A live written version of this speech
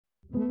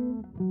I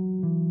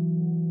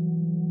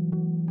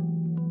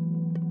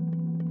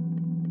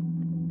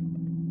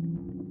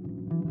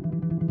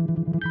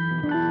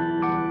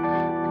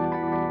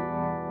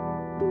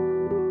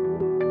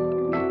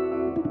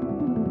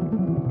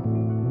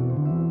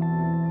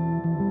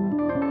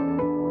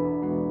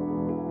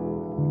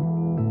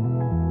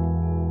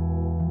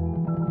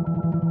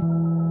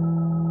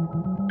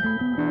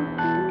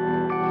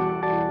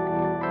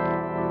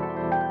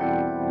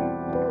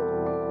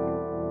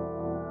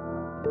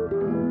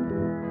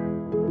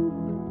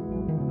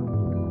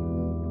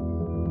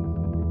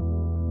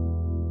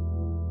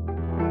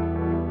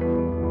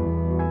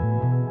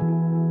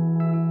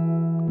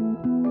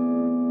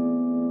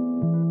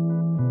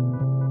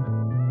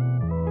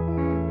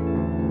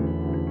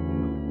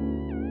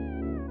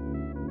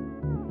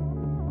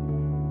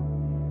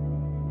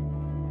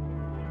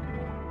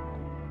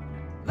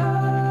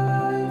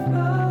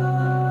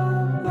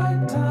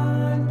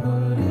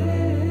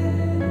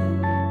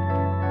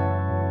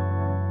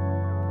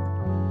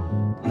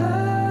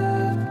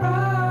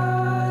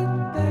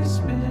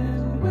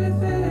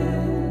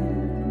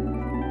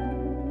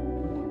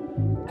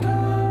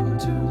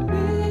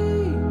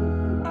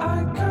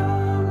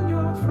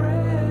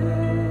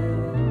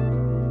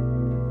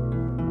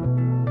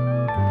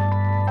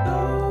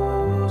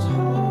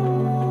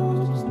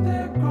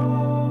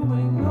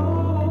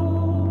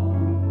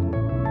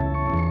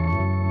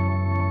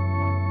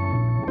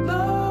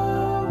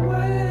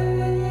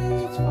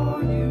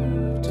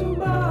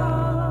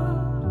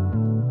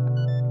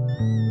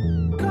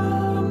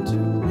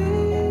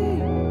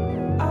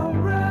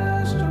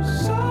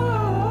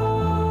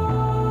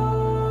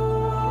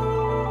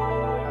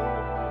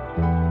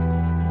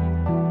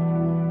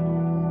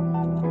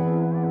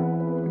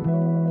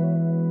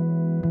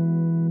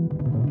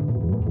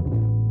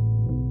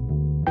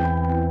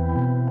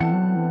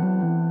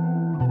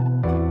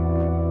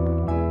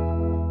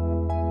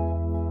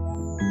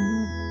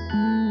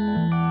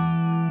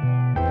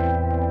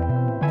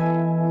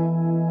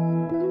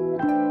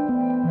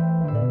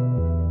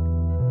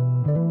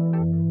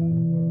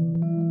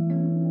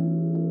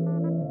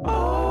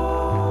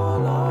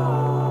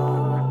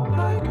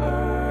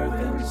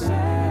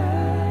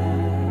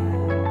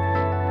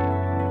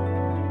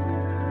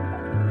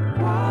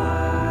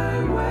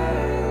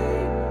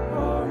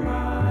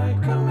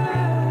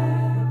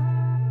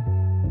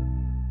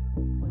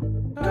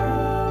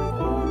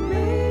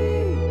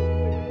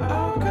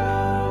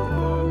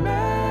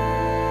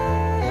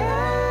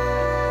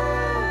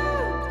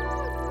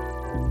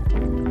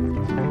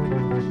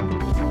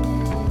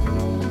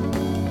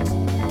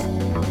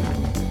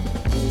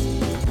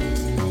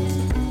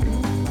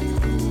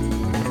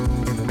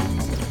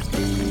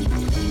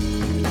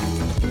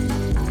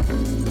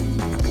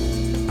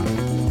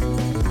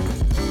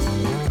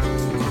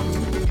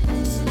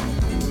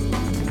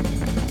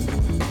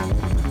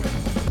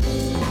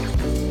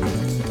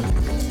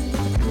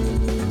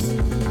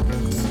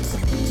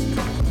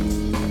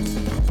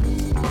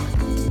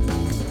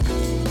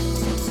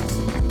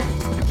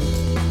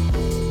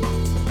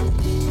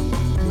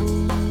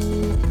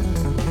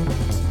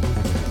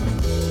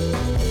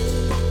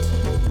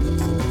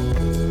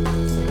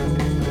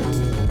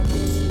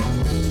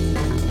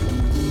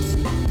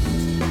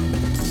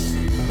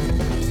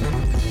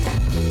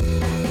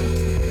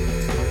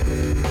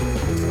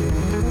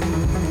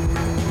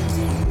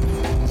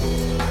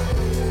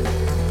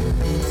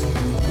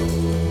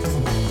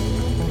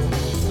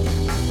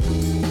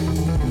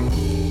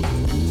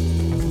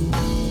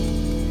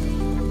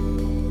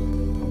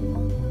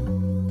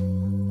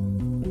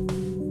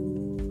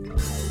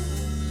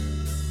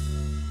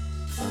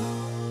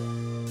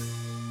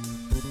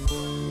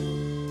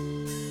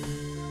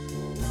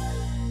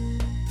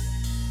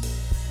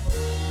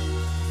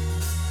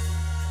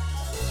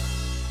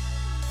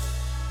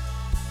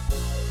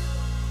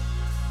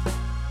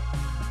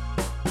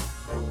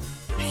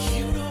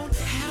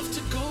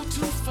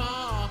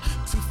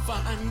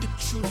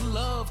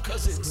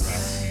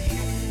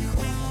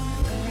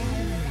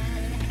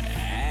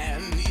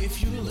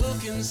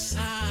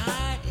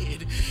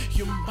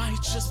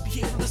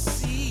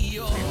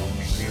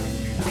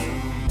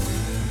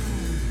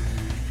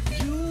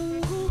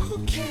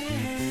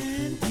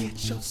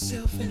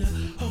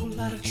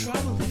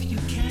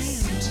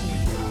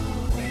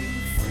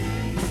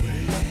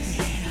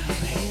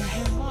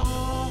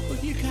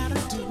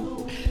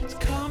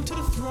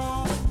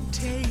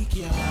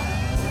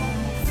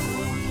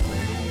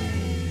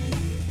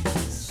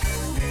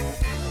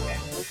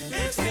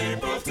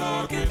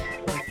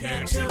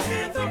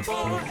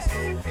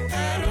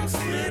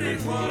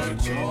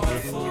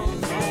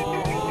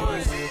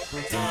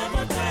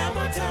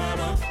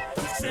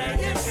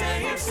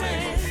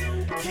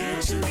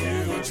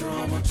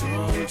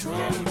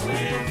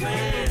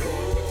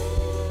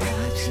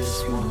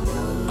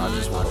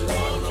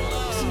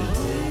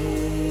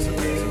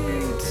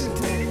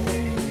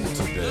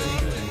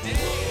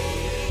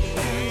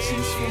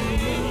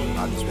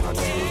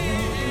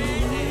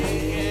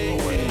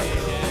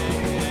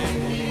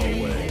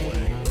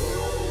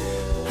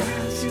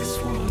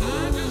just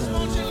wanna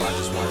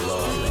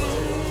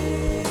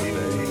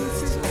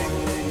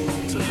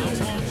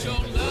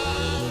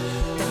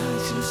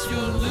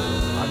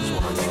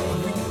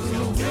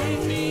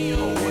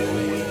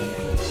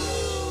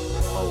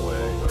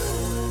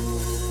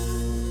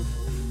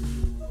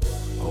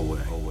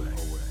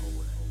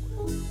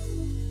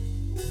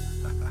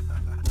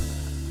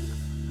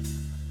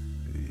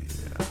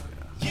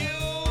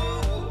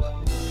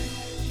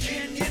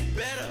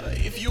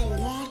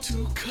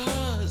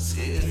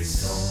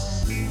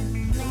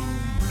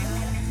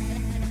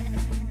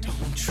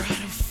Don't try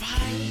to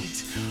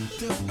fight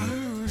the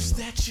urge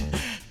that you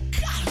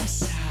got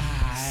inside.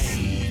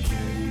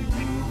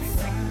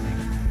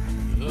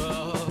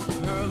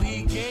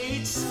 Early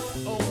gates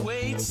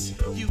awaits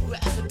you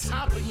at the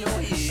top of your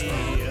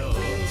hill.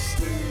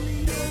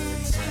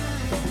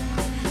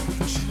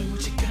 Show me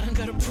what you got and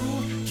gotta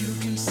prove. You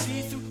can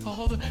see through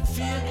all the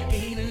fear,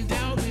 ain't in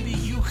doubt, maybe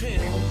you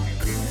can.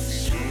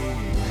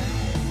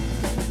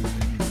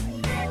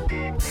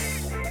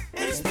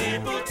 It's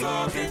people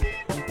talking,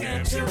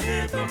 can't you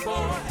hear them,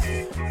 boy?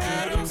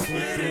 Adam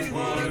splitting,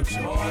 what a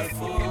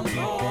joyful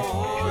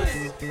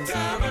noise.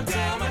 Timer,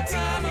 timer,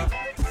 timer,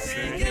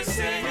 sing it,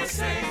 sing it,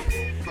 sing.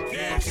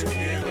 Can't you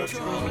hear the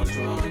drum,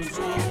 drum,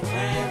 drum,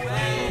 bang,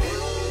 bang?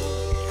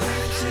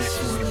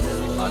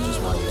 I just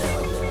want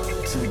love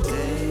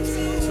today.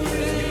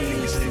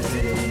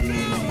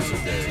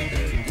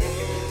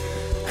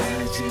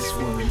 I just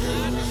want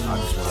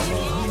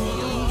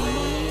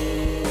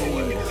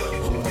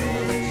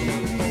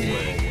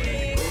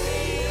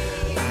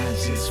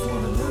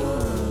love.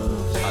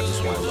 I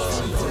just want love. I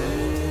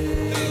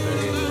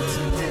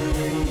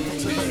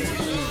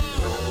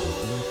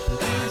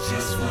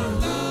just want love. I just want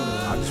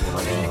love. I just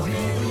want love.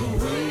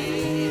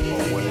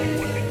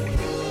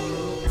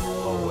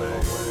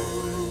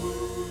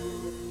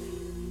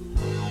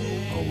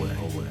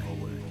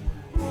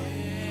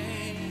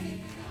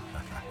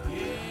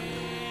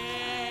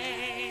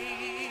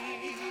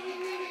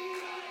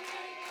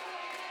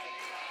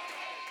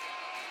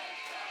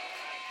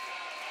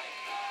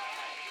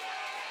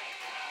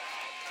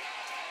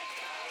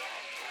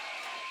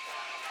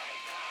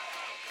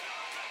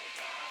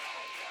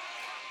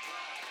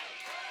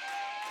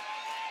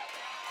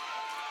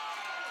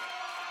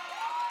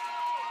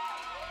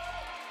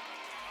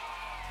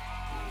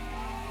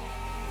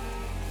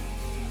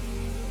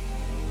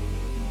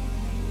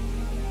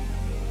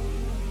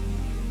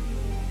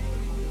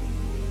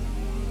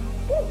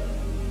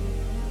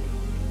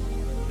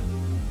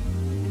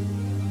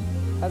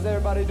 How's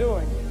everybody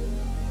doing?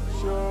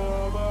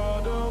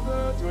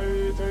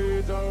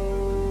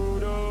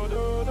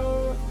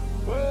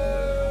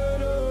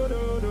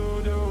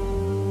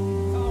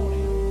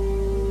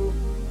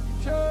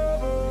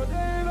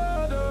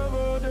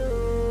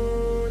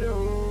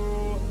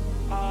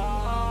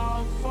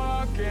 I'm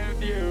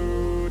fucking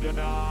you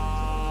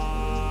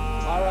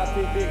tonight. R.I.P.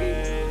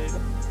 Biggie.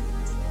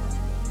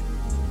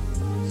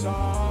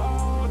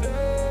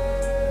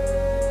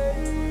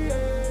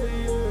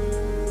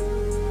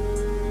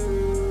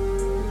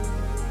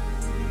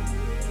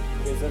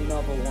 Here's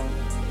another one.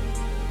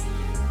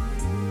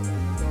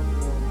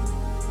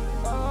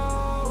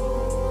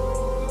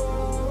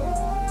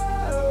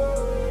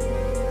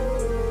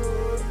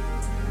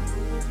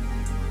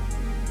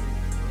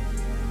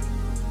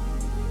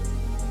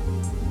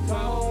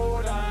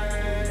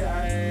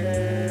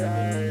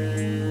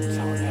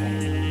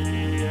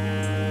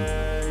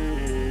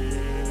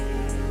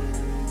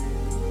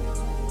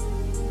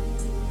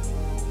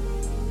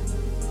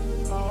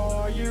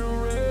 Are you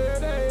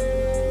ready?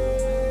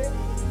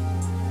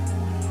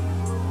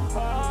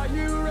 Are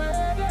you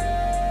ready?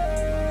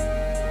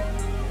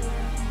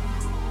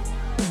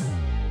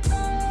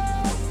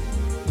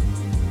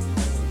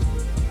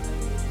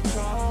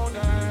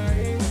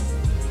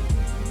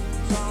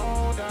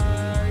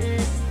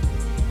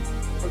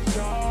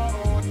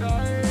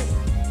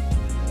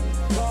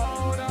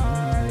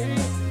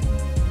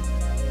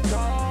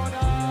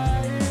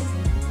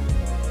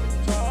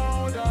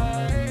 Tony,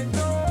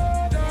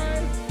 Tony,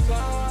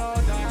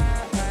 Tony,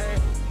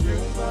 you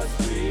must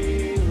be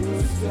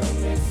who's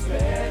still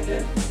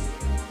spending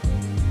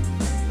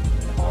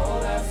all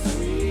that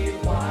sweet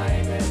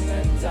wine and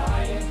then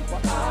dying.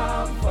 Well,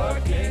 I'm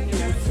fucking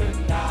you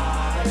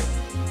tonight.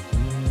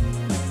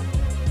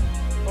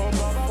 Oh,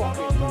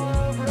 motherfucking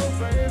love, real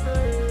baby.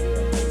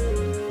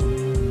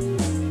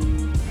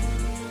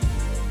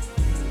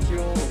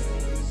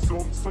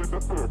 Some say the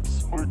X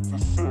make the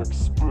sex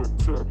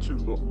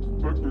spectacular.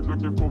 Make me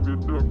looking from your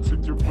neck to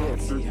your back,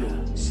 nigga.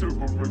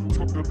 Silverman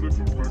took the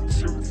liverman,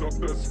 shoots up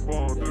that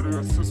spawn. That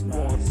ass is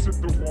mine, sip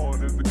the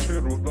wine in the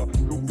candle.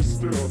 No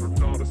mistake,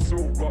 not a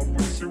soul vibe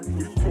with you,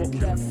 we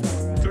fucking.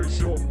 Take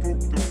shot, book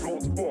the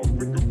blonde spark.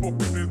 We can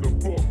fucking in the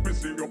park,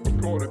 busy up a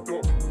car at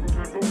dark.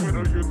 Remember when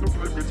I used to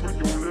play between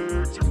your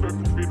legs? You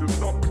begged me to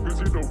stop because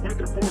you know when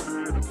it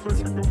wanted.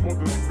 Facing your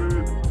mother's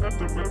bed,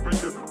 after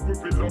marrying, we'll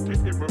be lucky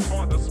if we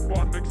find a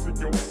spot next to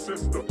your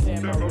sister.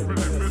 Never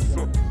really miss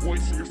her. Way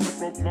she used to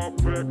rub my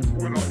back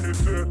when I hit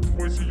that.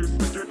 Way she used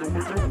to jiggle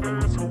with your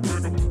ass so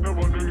wiggle. Now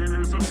I nigga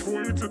is a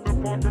queen to the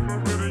Parker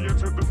Meridian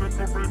to the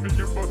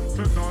Caribbean, but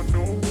to not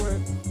know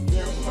it.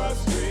 You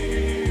must be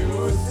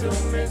who's still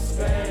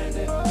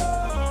misspending. Oh,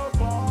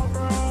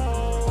 Barbara.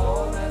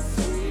 All that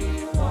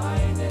sweet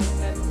wine and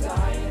then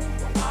dying.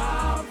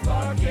 I'm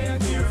fucking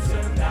you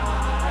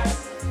tonight.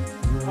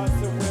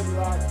 Hudson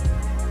Whitlock.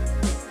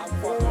 I'm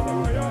fucking you.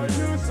 Why are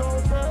you so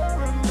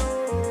paranoid?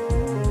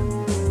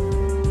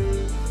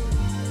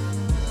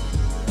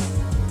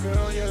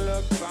 Girl, you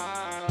look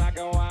fine like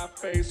a white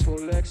face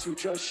graceful legs, you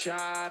just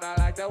shine. I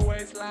like the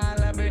waistline,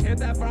 let me hit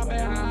that from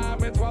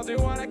behind. Which walls you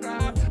wanna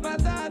climb? My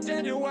thought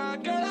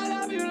genuine, girl, I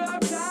love you long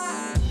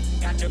time.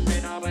 Got your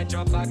pin on with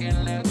your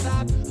fucking lips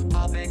up.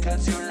 All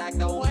because you like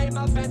the way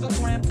my face is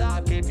ripped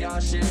up. Keep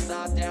your shit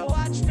up there,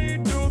 watch me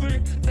do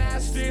the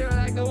nasty.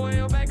 Like the way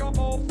you make a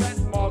move that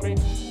mommy.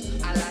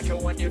 I like it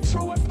when you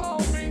throw it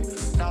on me.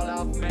 No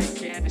love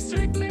making,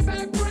 strictly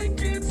back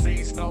breaking.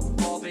 Please no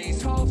all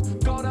these hoes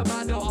go to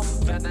my door.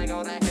 Then they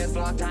go to his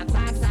floor, ta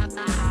ta ta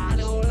ta.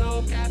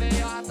 Look at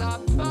me on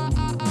top.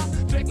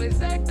 Strictly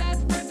sick,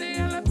 that's pretty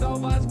and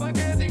leftovers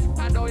spaghetti.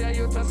 I know you're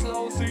used to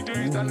slow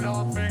CDs that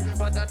love me,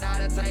 but the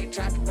night is 8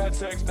 track and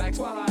 6 packs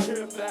while I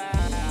hit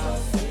that.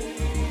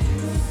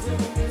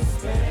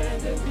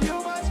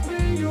 You must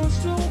be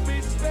used to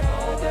be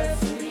spending.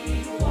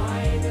 Sweet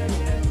wine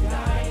and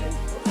dying.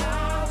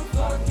 I'm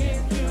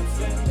fucking you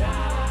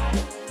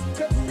tonight.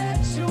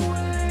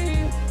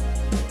 Conceptually,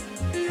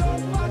 you're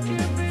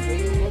fucking me.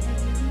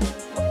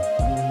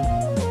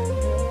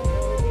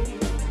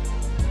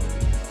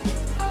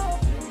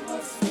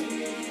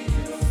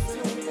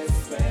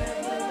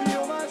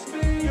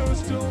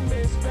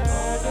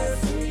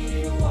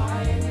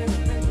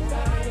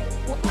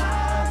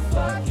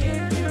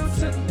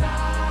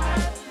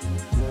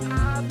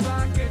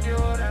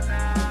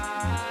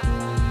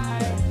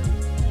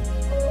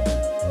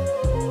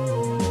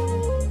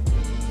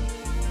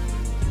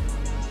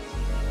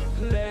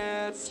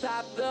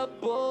 Stop the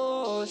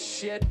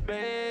bullshit,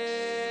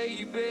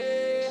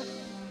 baby.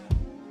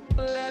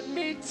 Let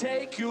me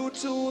take you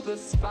to the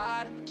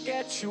spot,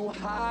 get you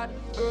hot,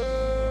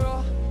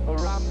 girl.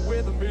 Rock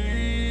with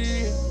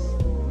me.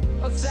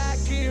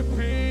 Zachy P,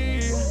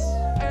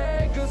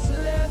 Angus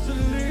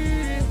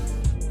Leslie,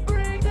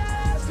 bring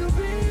that to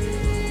me.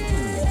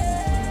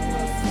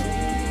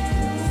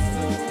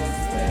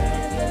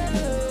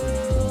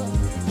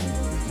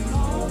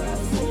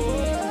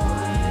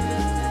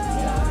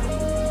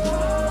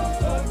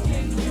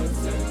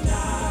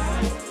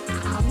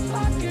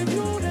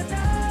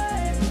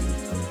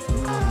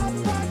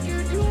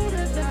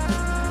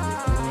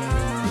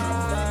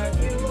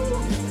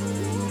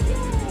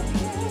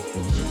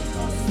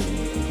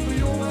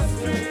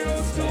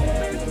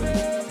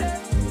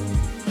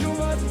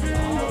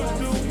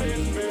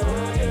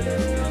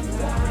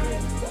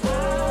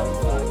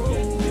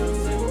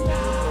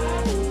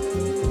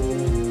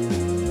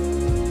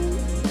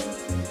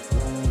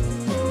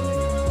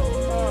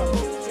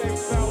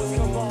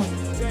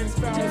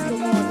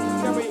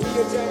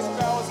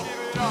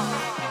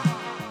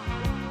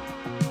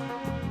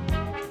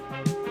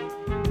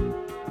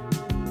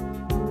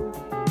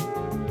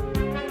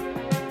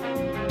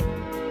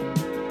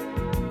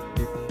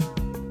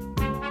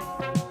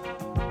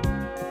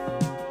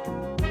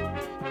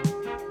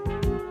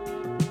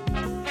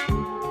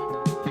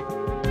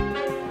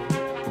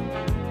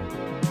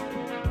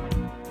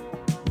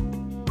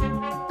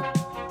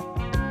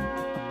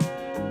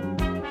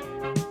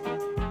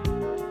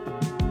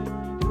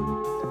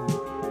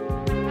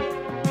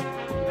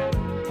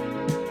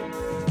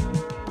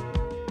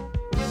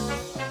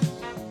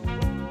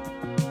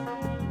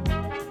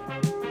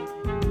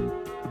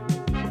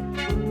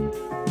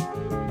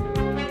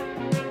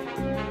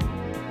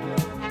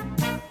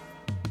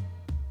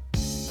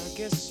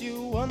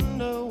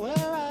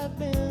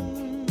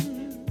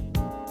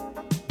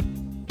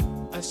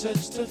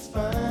 Search to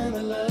find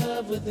the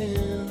love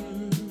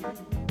within.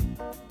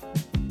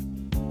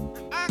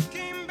 I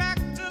came back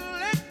to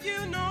let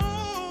you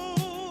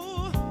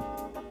know.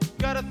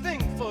 Got a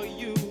thing for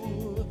you,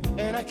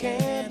 and I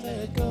can't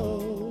let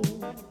go.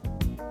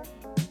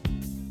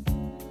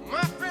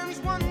 My friends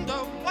wonder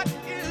what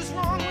is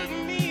wrong with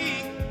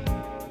me.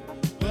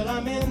 Well,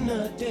 I'm in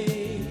a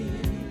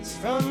daze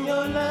from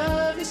your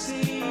love, you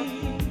see.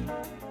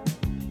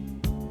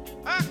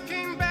 I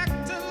came back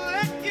to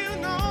let you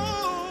know.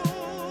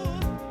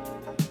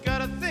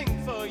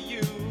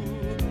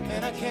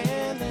 And I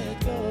can't let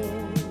go.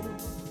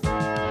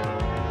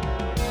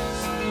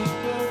 Some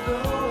people go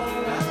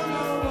around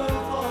the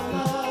world for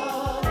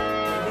love,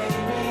 but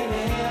they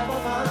may never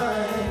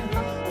find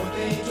what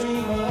they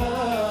dream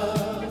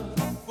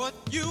of. What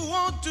you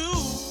won't do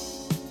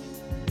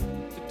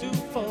to do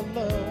for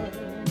love.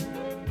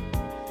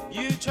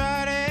 You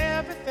tried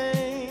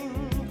everything,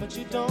 but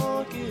you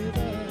don't give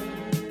up.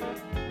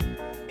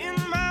 In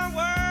my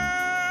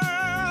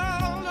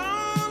world,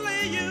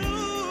 only you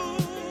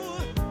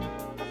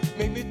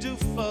make me do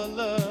for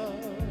love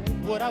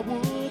what I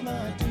would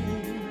not do.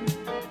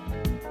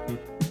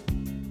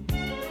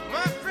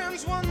 My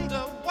friends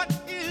wonder what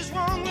is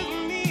wrong with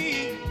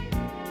me.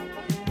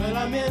 Well,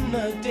 I'm in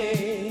a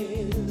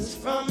daze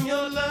from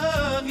your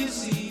love, you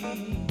see.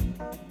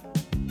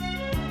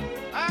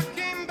 I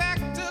came back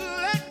to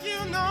let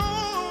you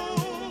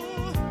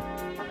know.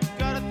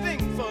 Got a thing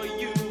for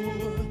you,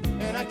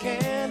 and I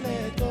can't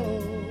let go.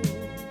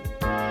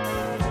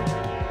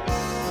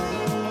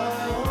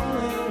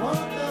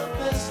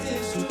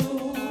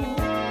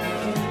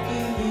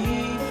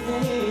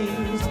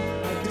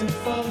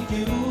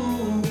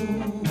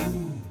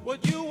 What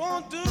you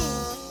won't do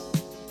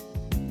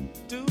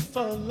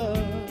for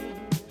love?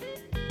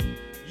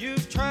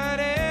 You've tried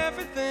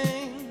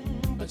everything,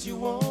 but you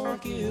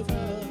won't give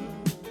up.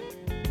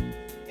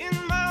 In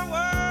my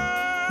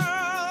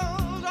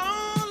world,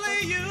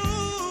 only you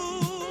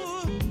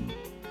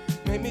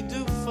made me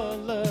do for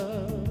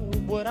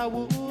love what I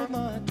would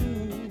not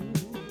do.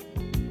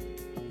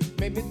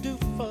 Made me do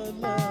for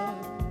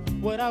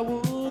love what I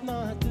would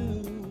not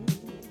do.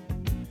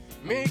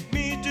 Make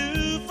me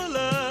do for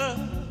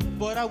love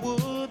what I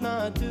would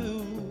not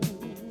do.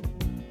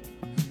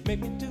 Make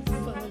me do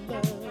for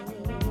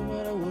love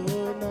what I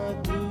would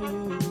not do.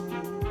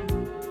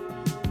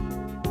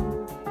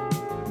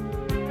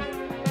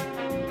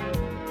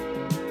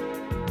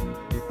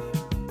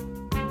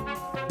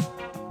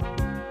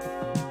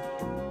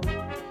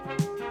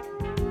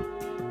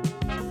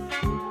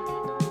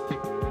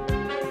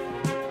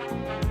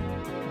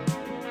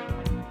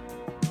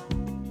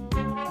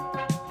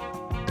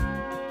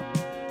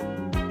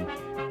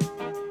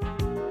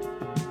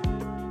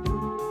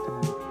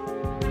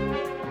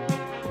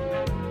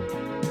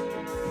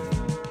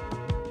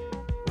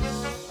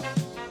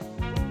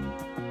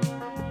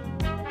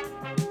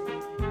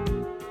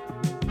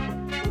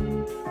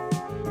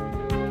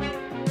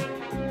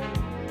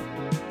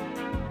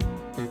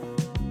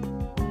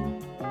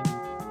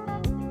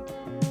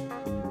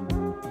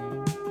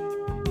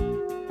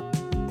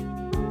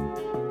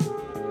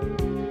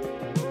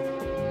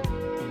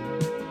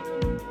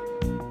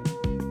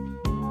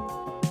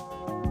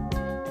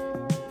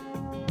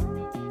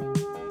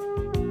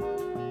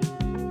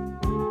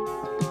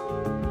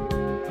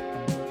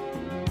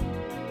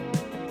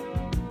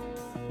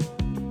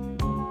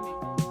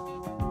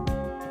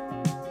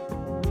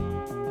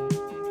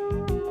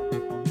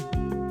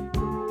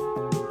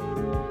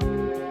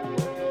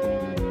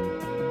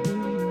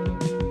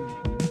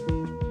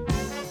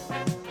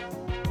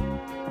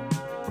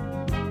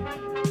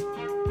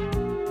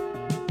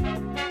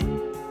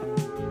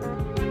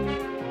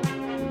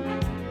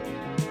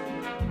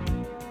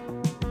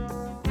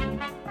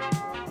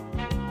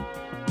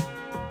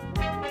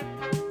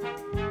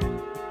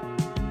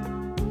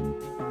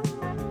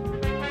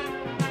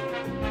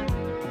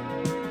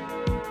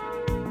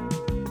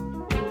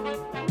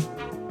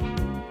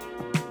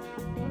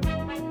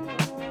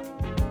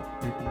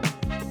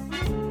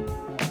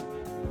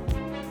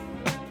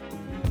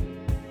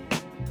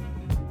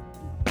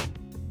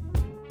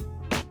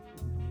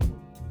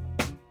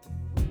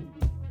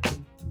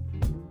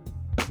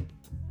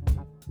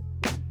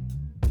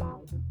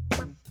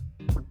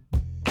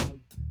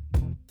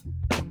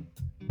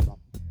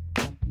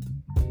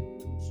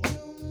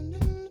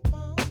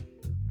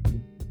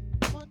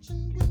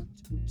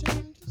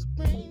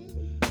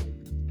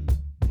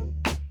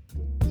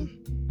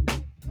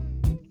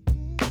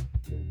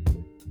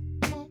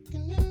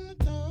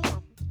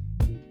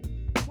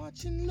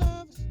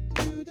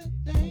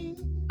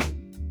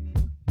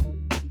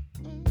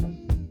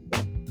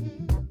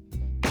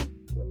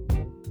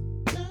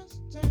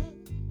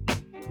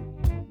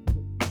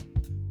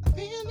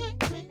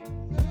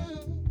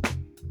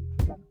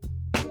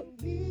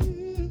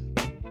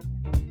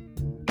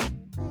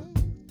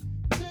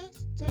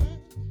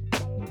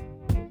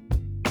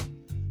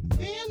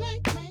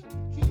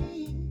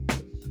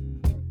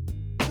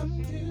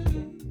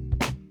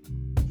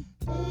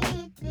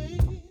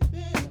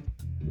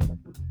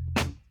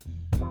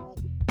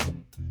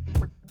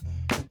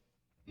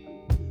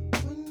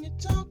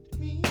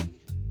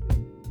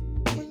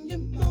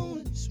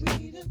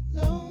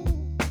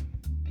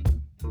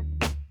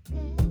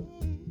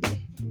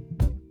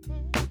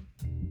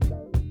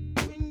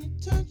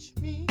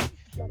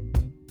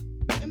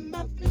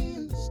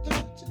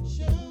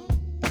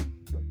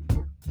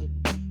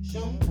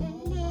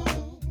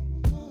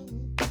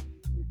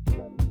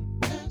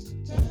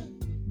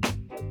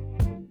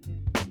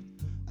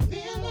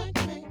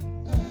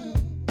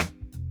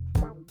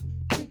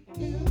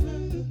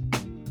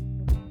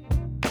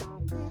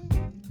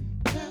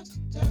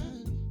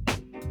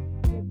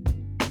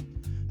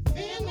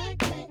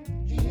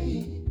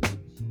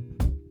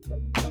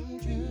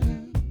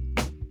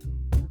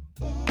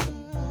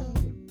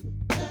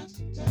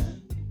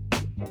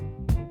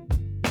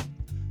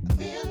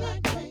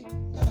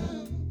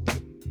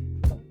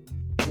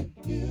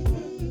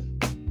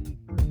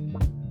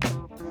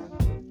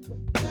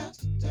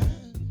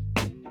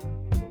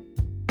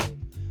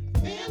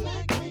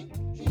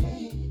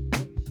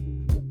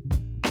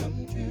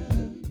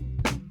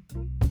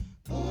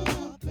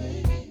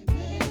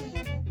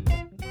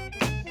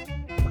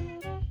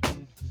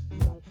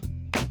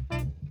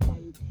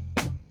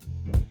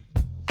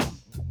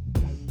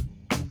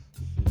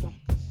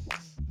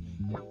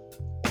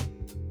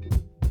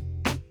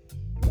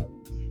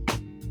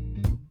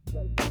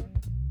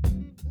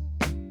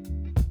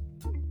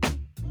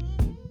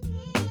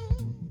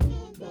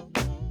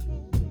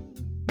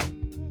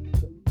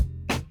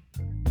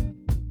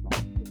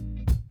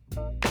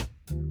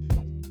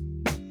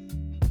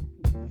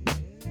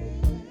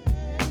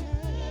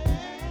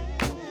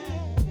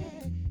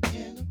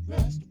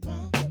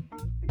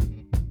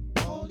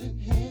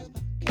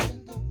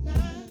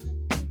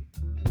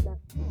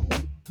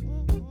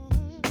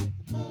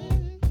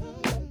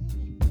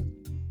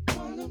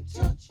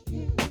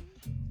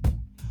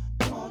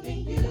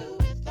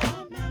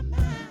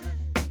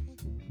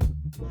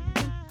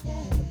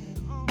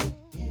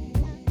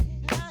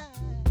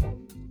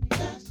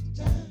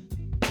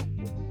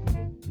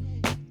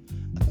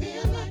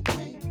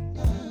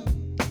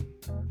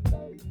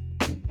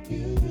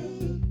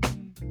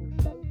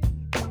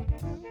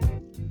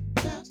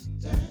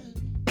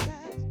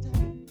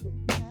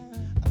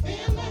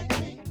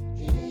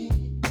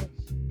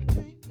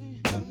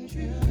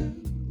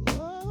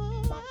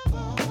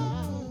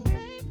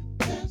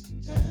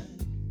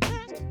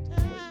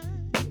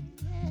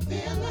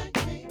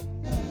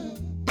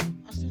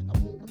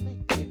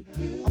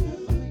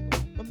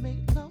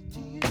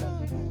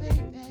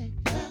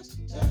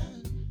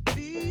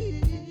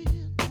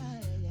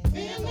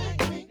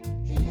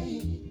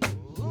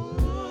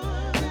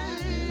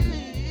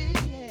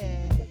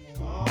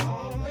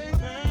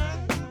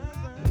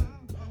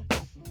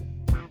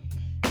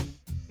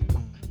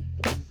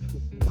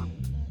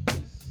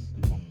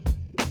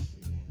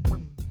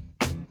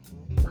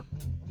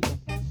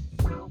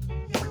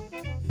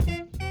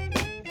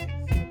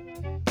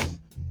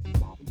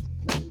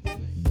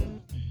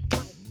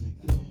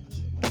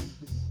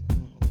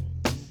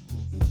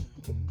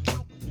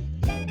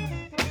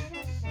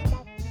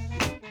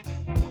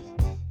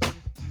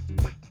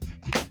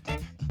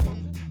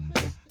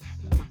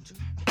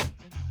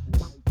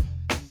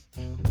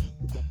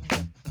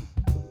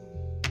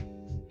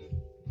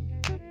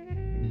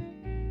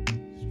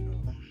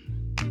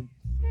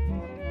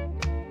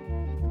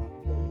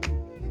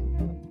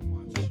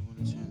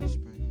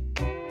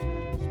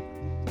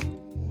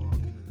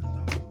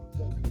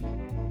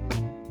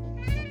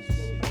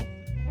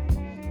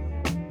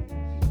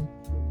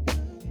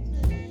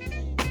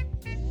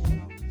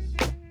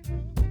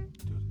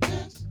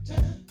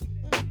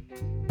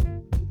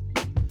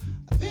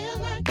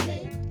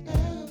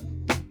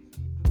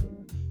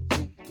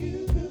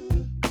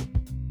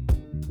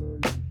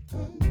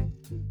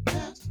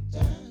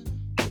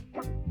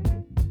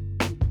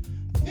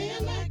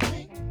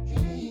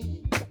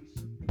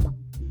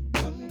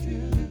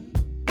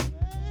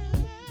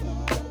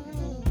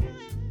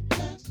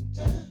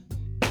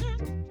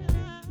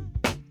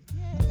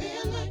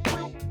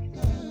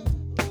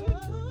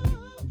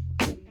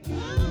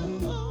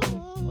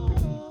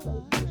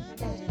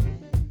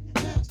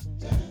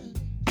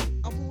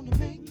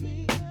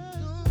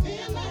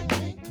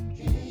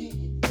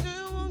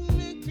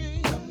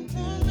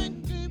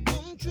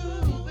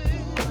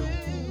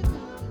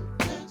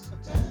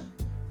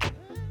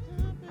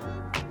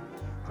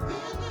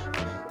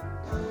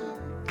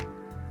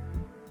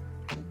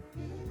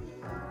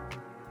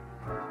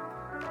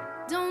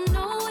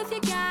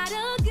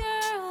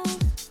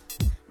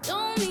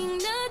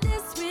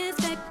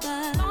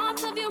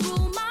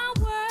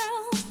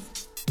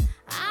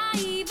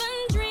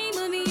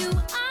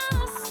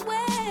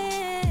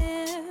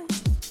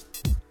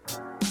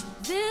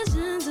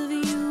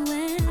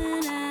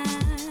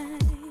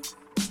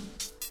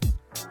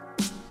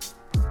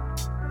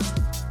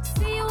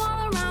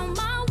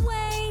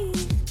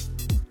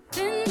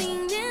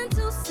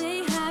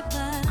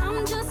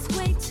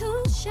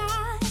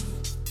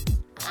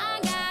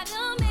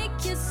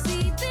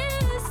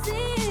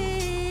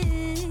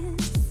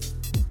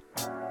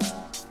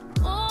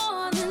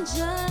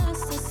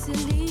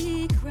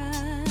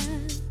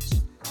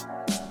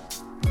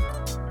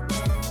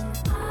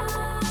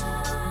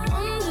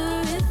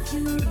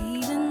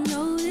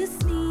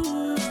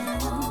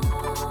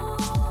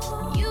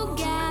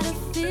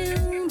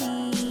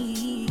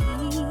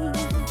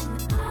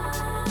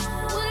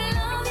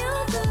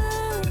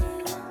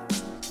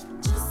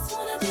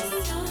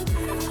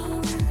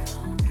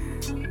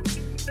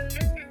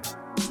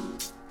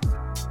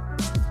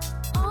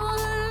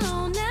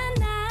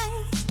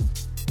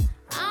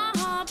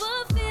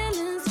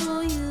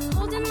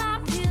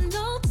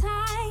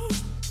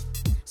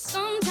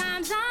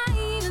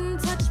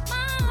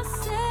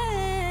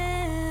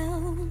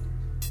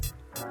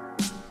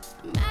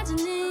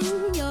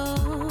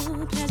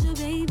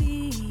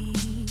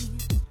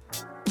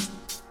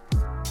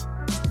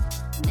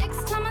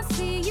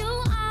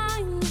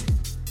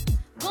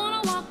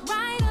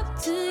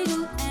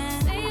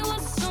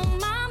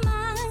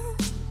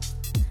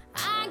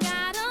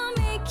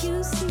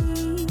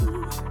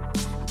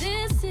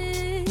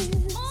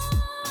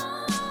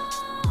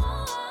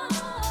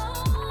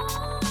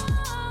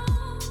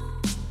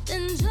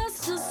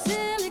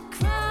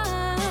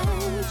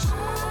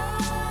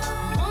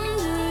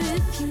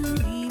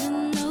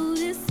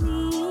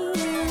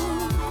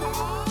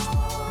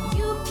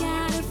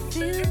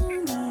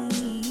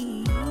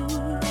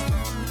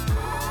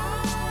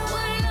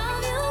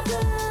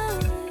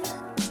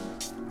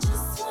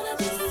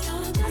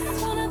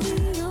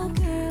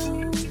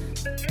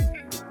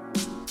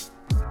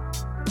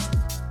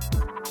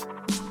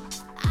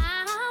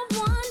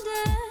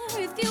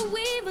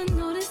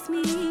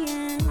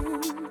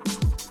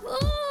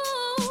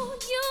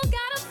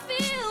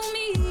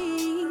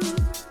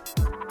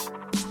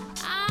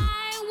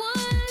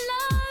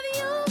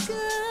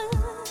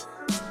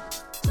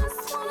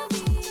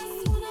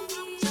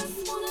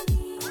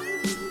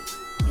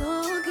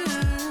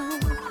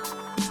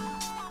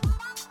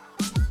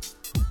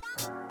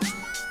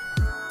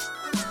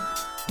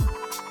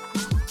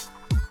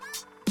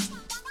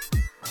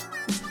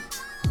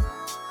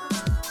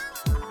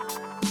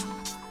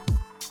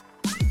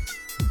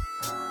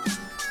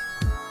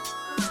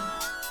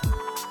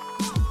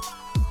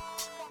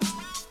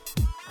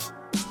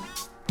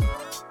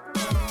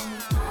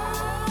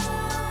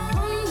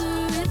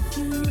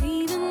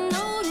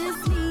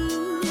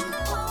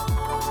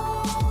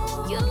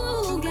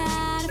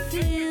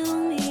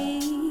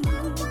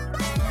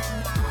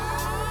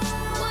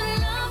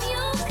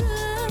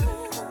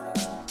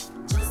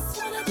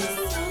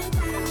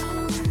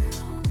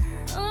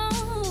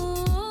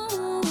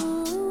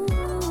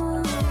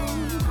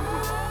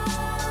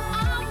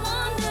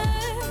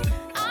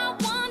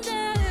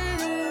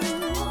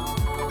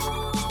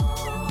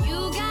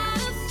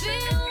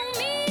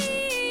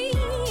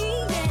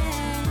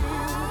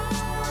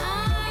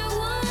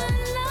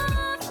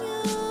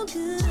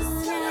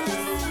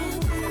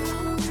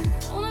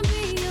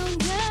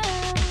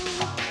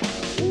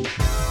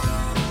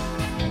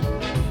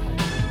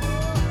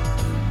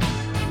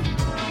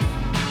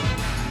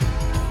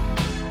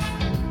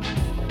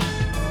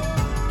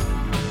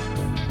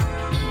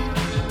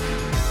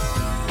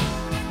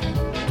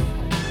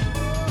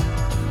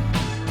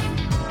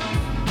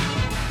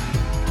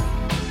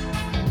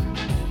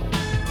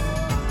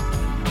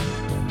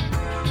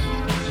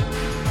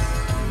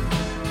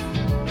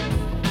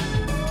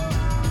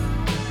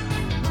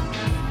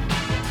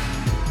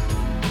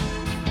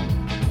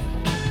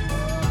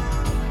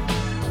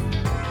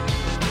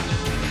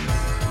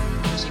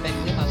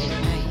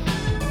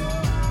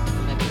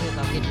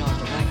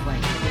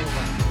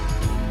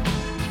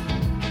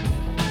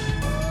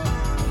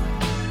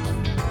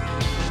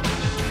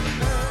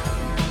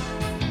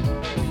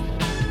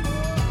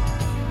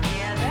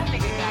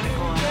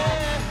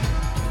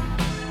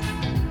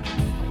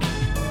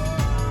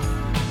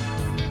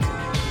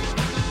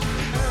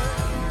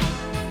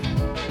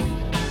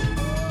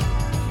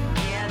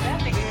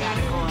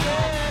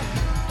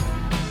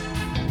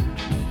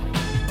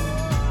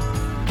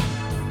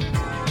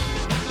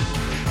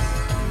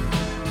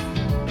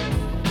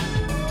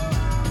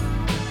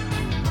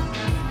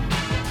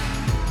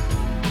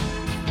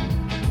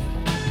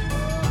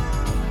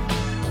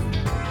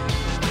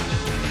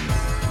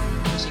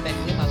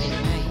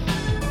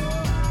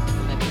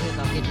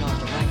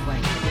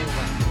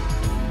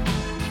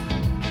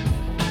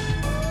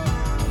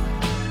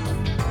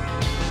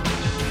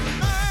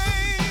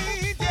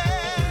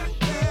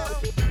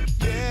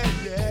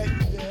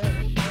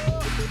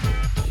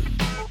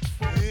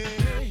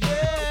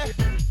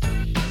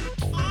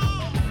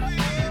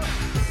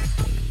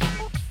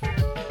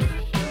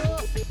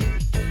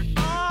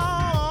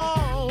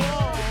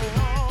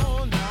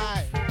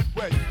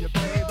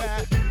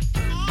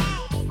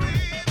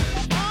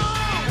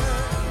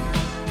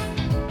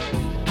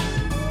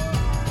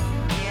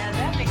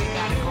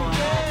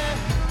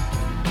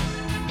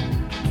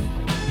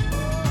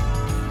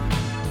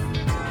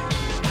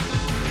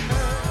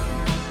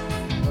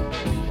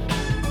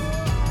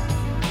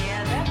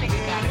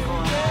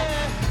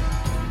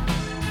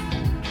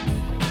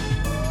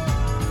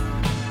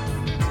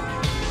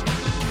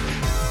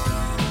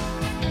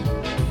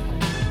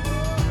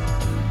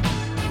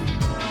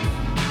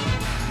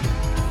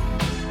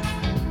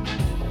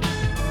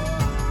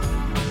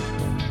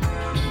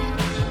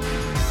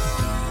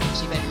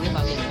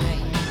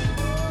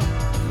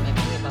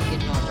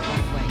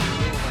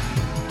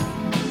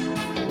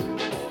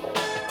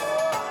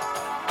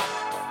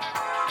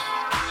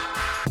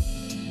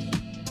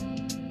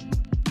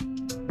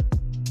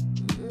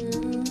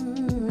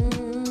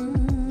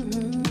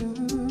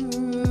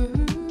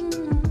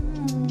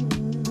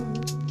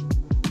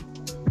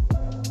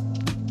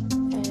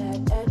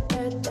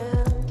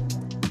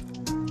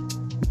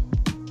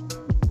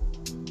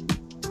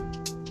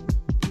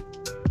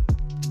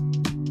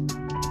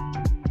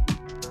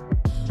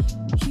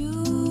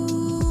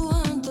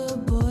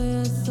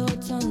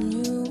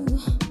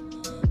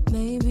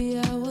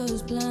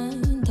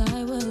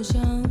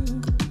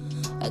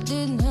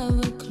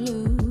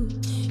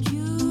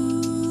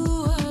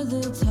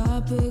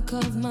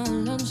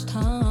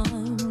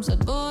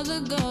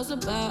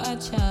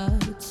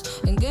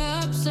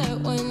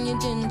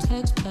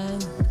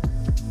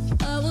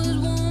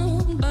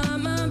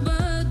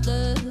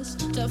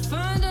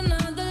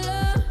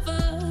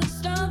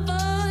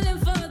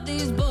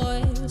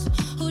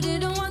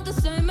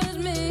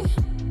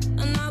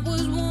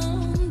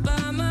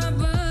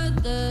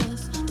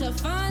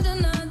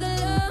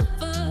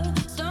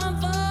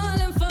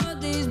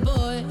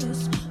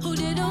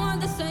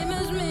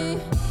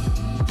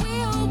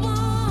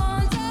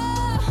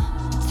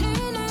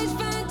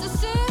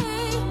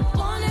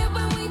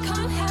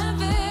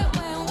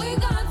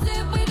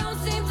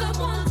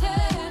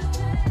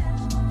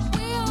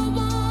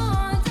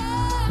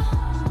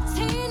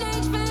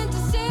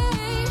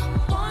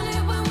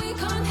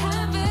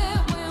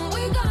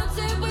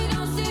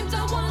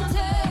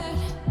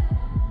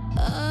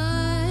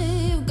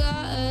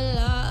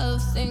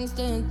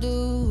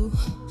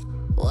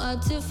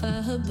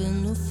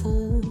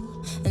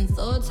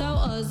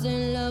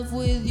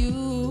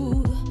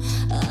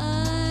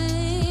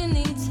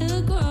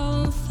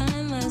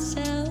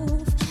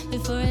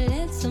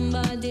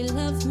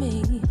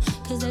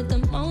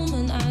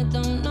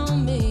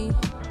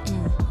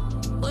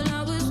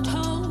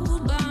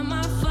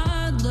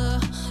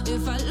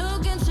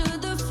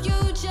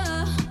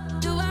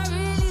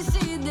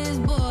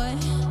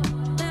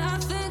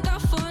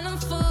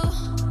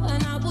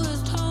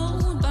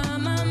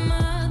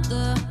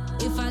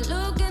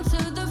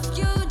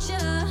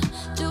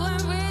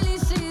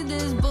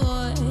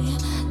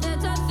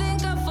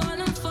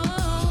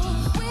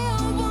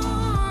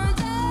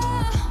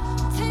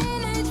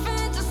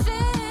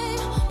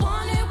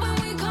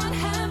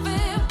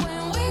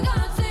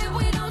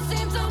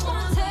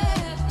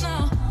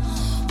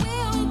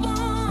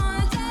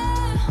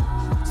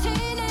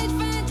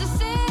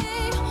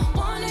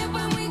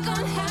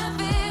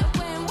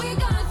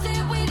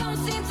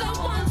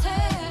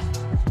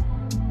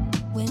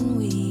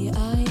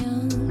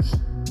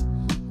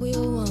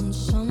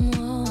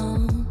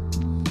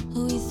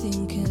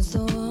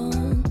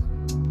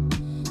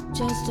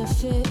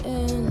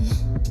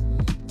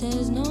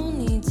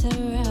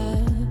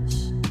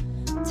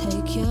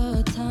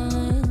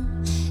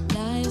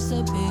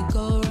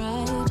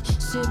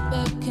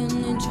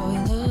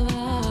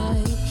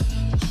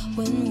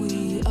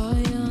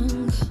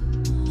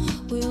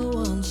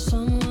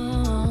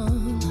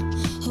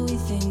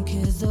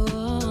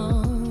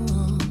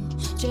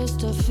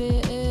 Just to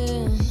fit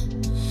in,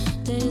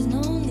 there's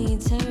no need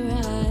to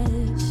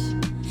rush.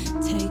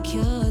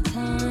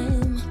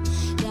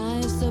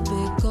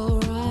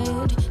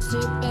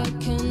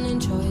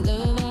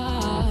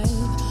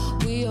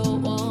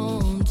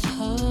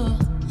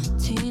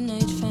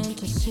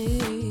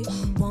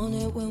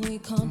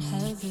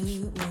 have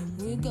it when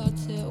we got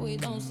it, we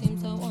don't seem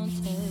to want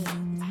it.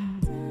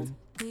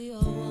 We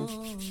all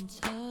want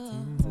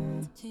a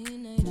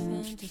teenage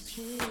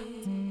fantasy.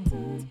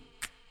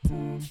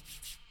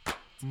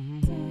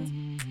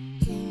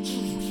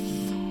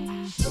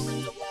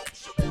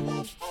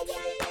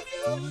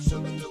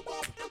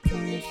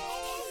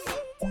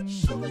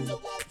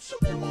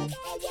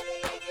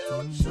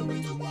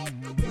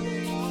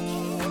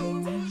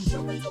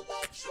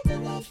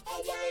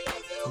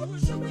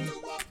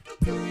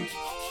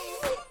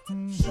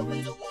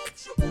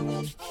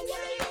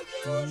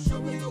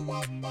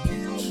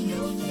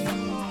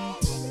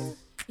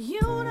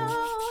 You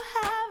know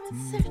I've been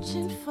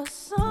searching for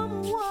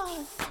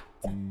someone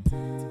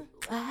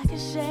I can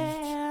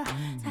share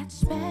that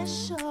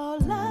special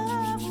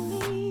love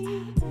with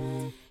me.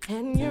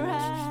 And your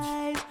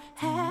eyes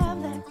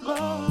have that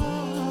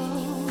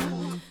glow.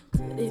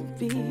 Could it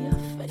be a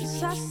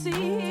face I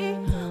see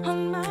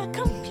on my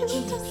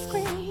computer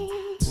screen?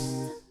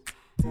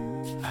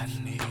 I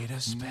need a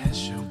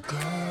special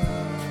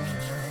girl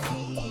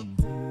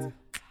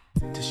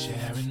to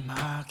share in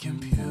my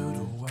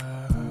computer world.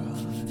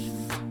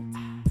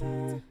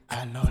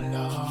 I no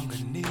longer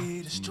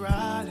need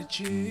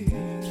astrology,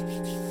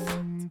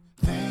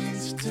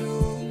 thanks to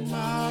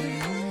my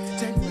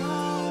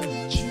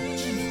technology.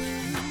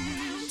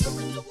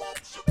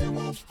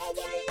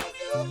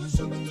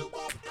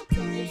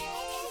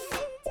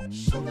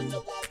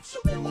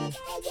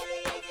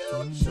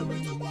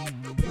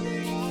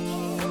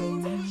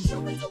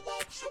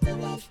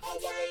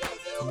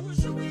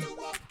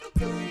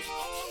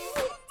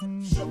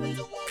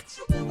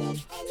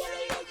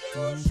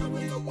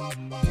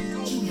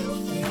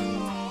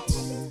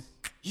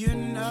 You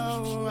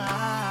know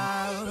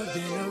I've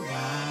been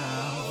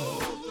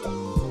around,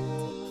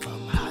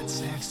 from hot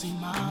sexy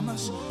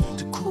mamas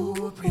to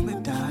cool prima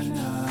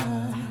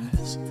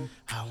donnas.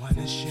 I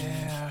wanna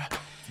share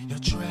your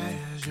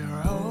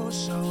treasure, oh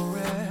so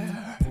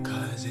rare,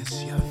 'cause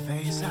it's your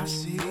face I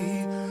see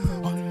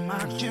on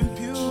my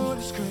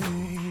computer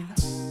screen.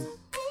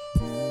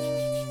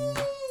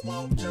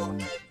 Won't you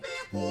make me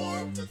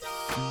warm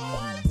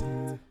tonight?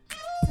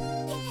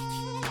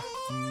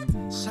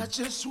 Such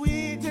a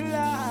sweet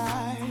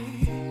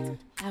delight.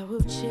 I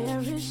will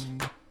cherish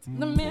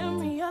the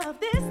memory of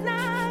this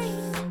night.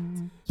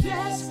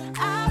 Yes,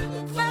 I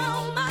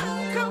found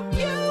my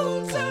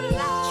computer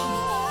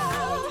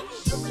love.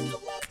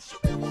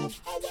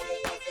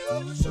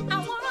 I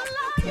wanna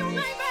love you,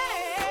 baby.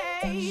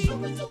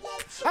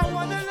 I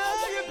wanna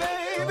love you,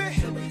 baby,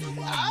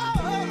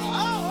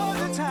 all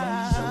the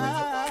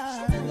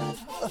time.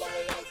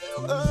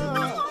 I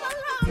wanna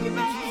love you,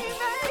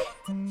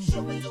 baby.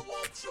 Show me the one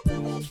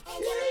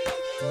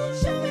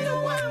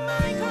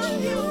my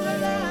computer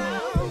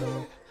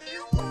love.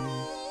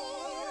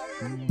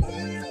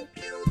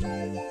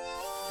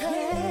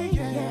 Yeah,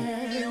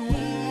 yeah, yeah.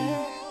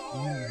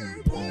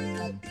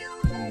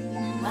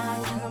 My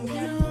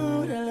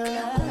computer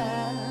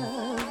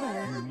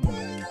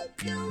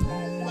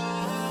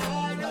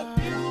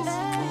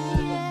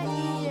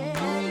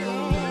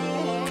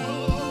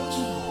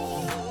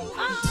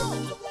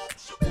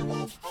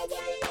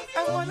I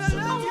wanna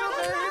love you,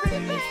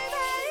 baby.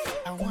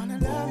 I wanna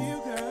love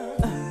you, girl.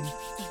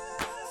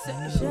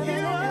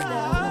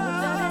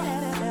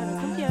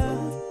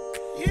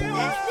 You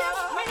are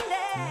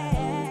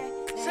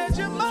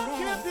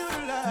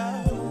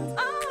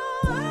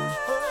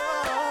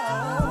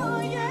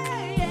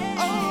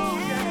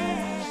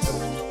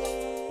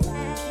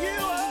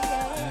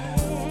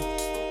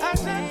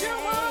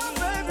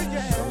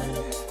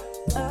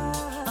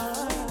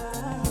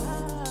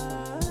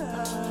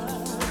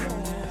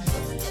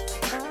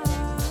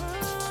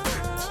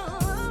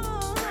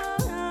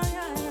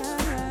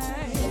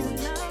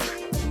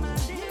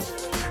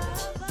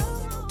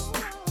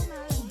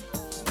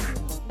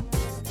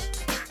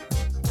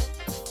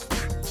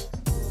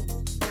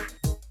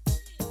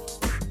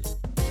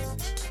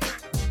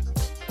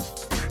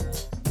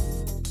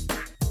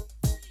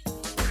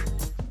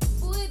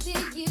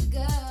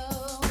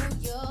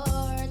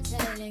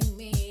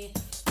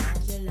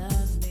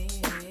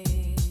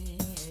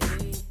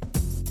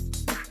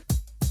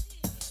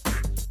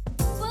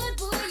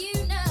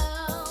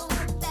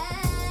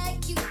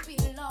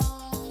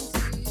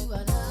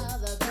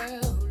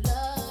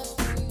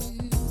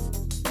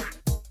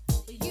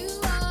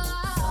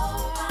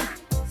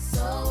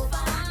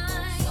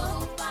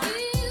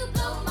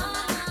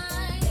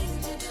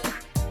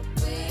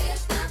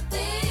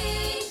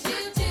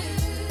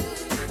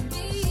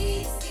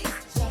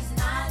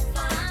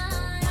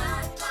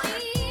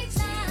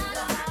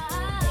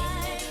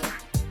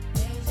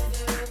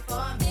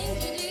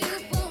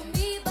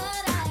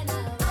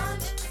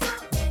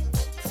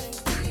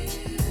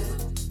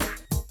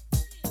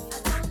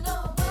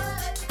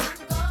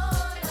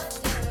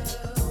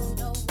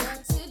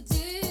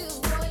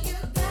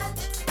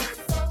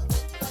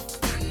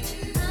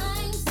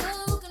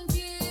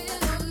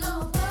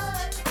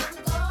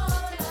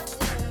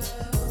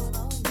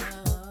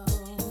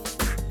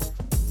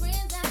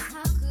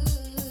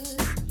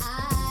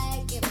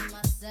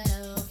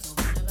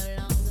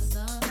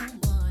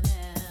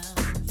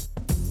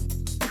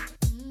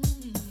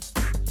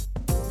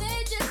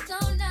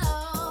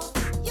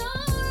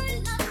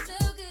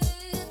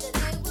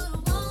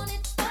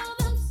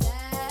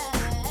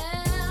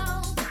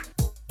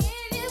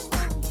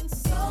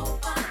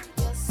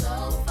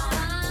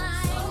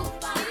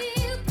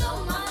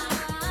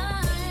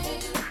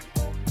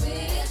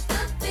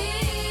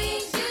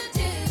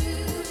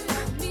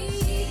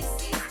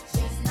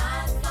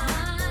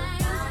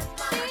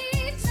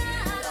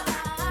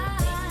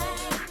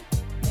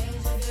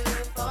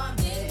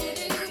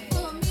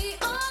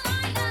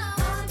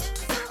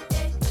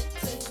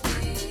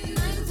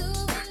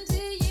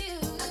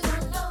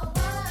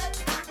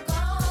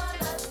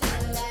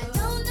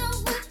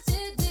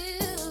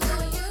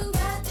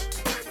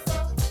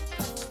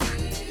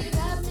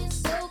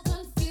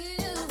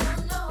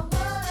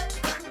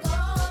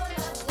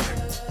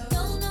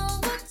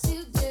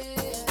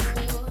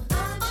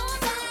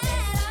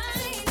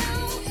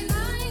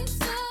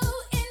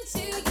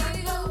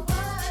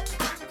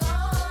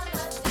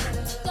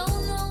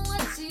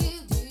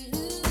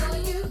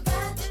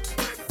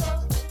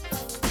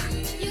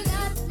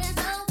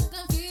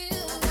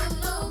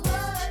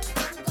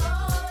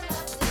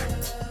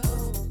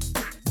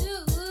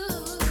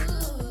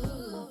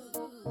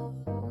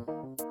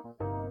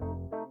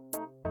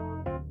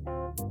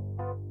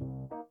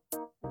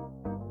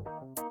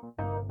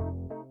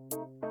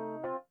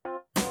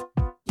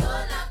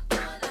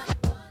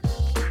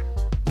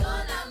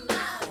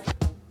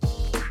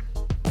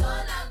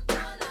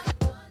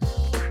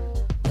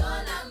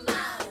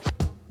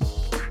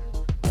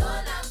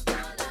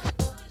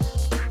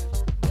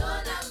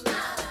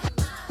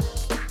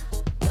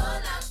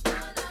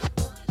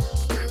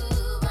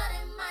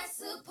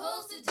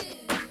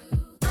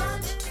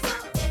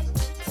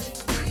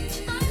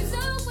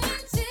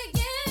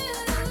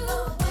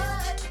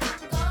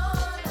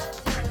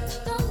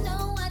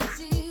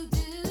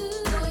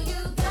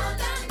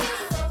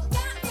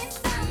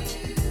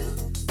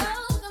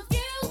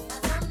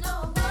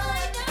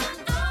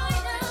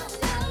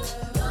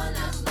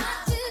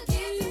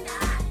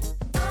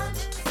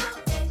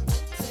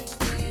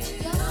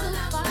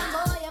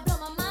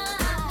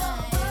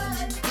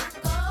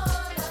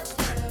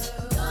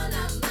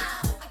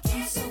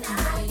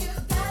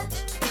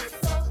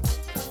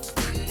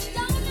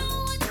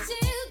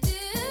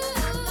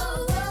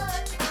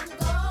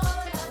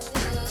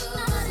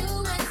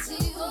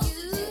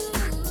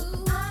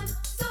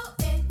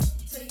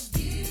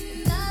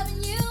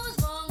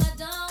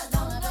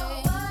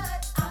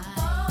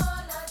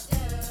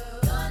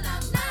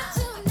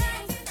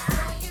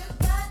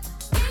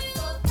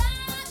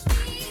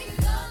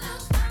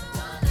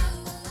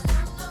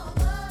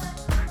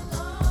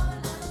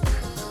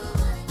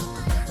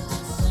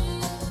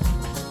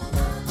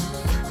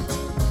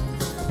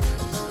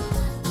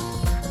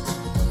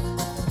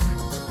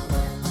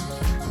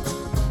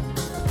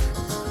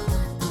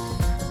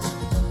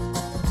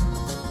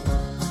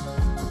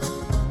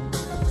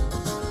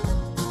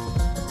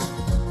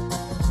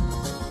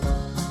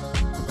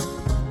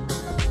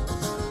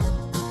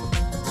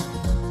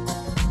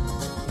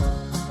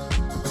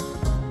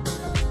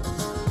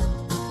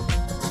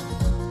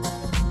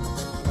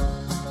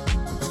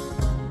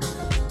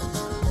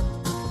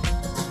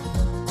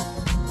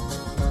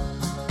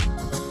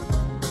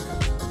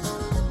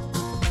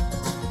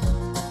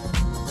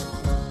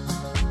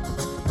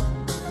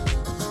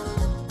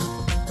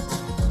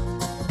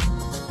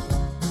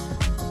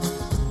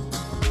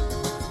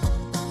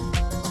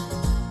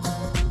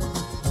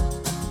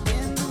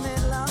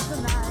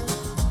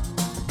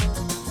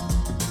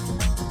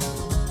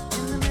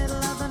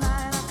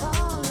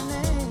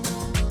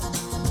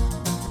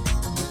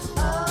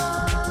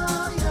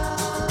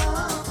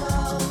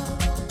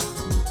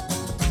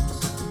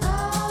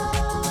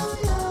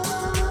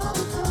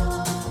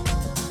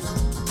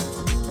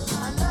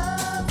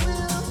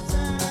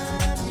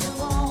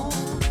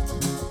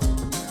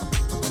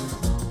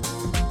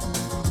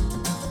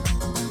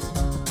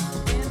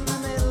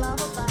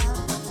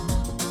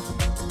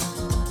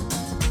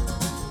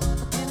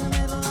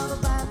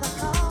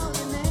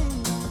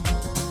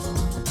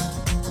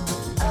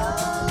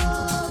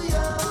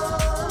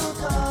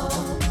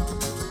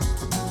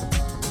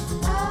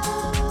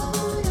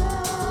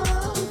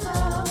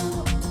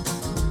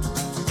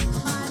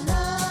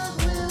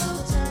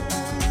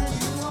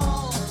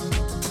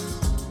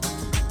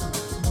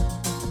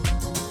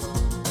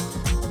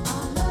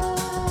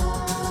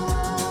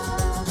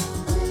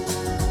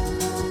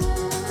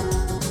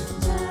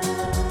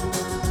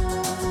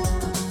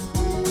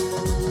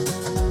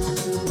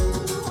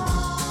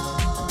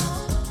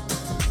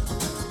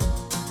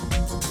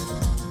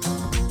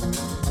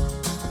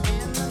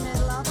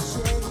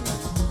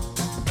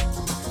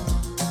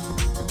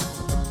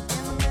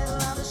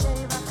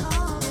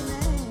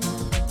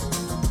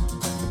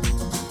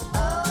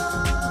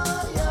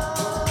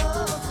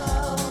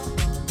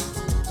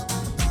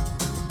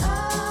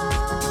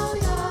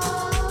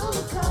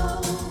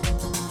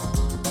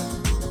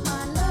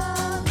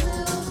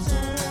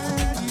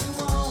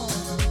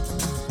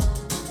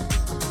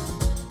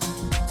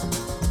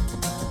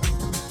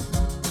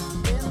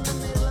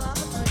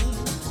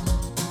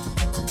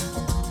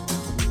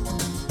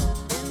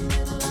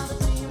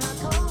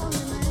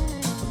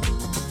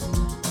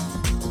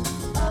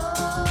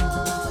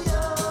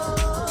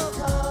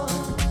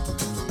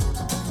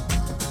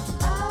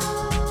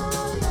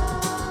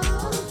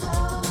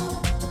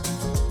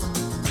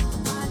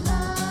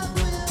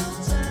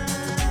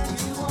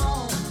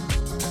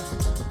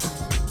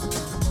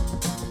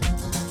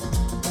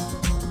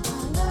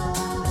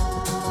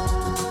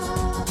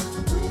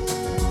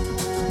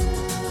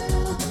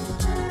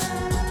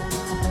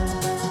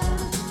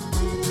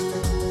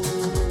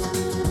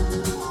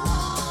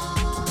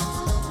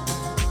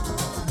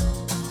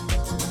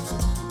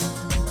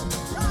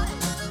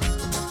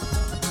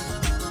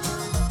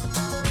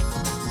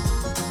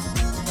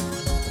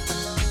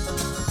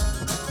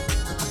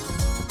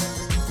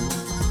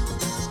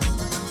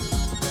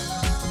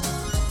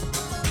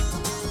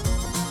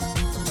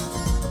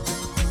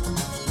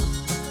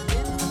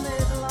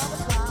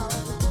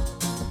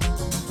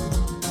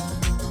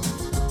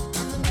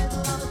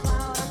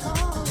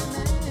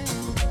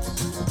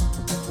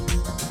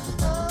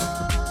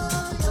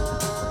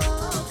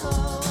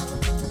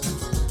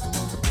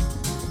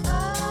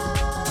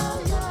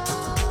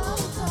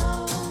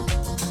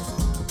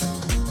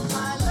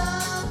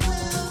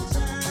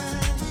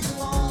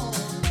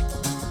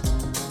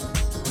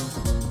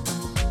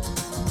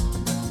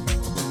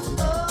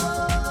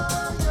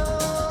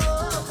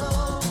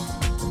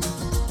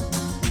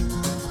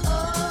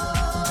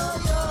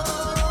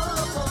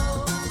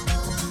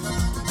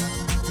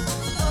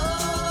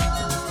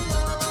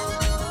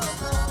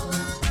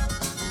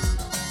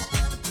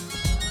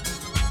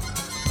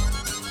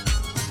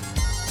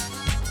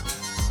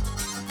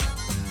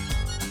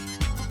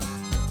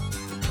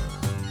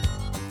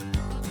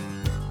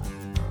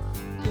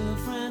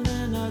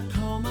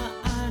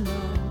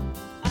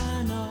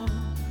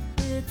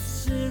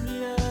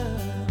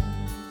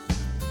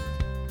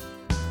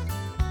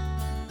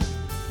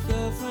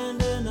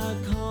friend in a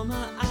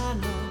coma.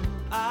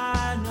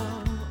 I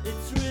know,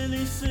 it's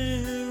really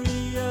serious.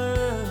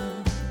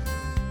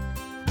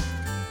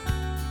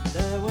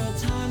 There were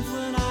times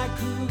when I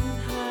could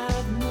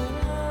have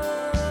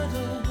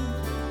murdered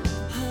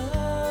her,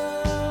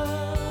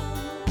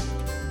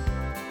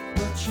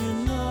 but you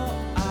know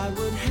I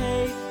would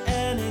hate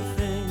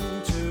anything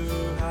to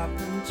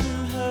happen to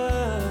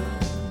her.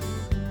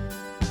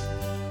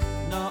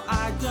 No,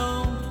 I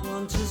don't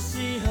want to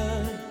see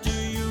her. Do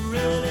you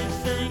really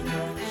think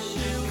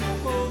she'll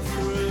pull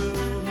through?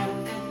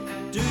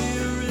 Do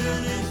you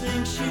really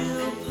think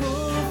she'll pull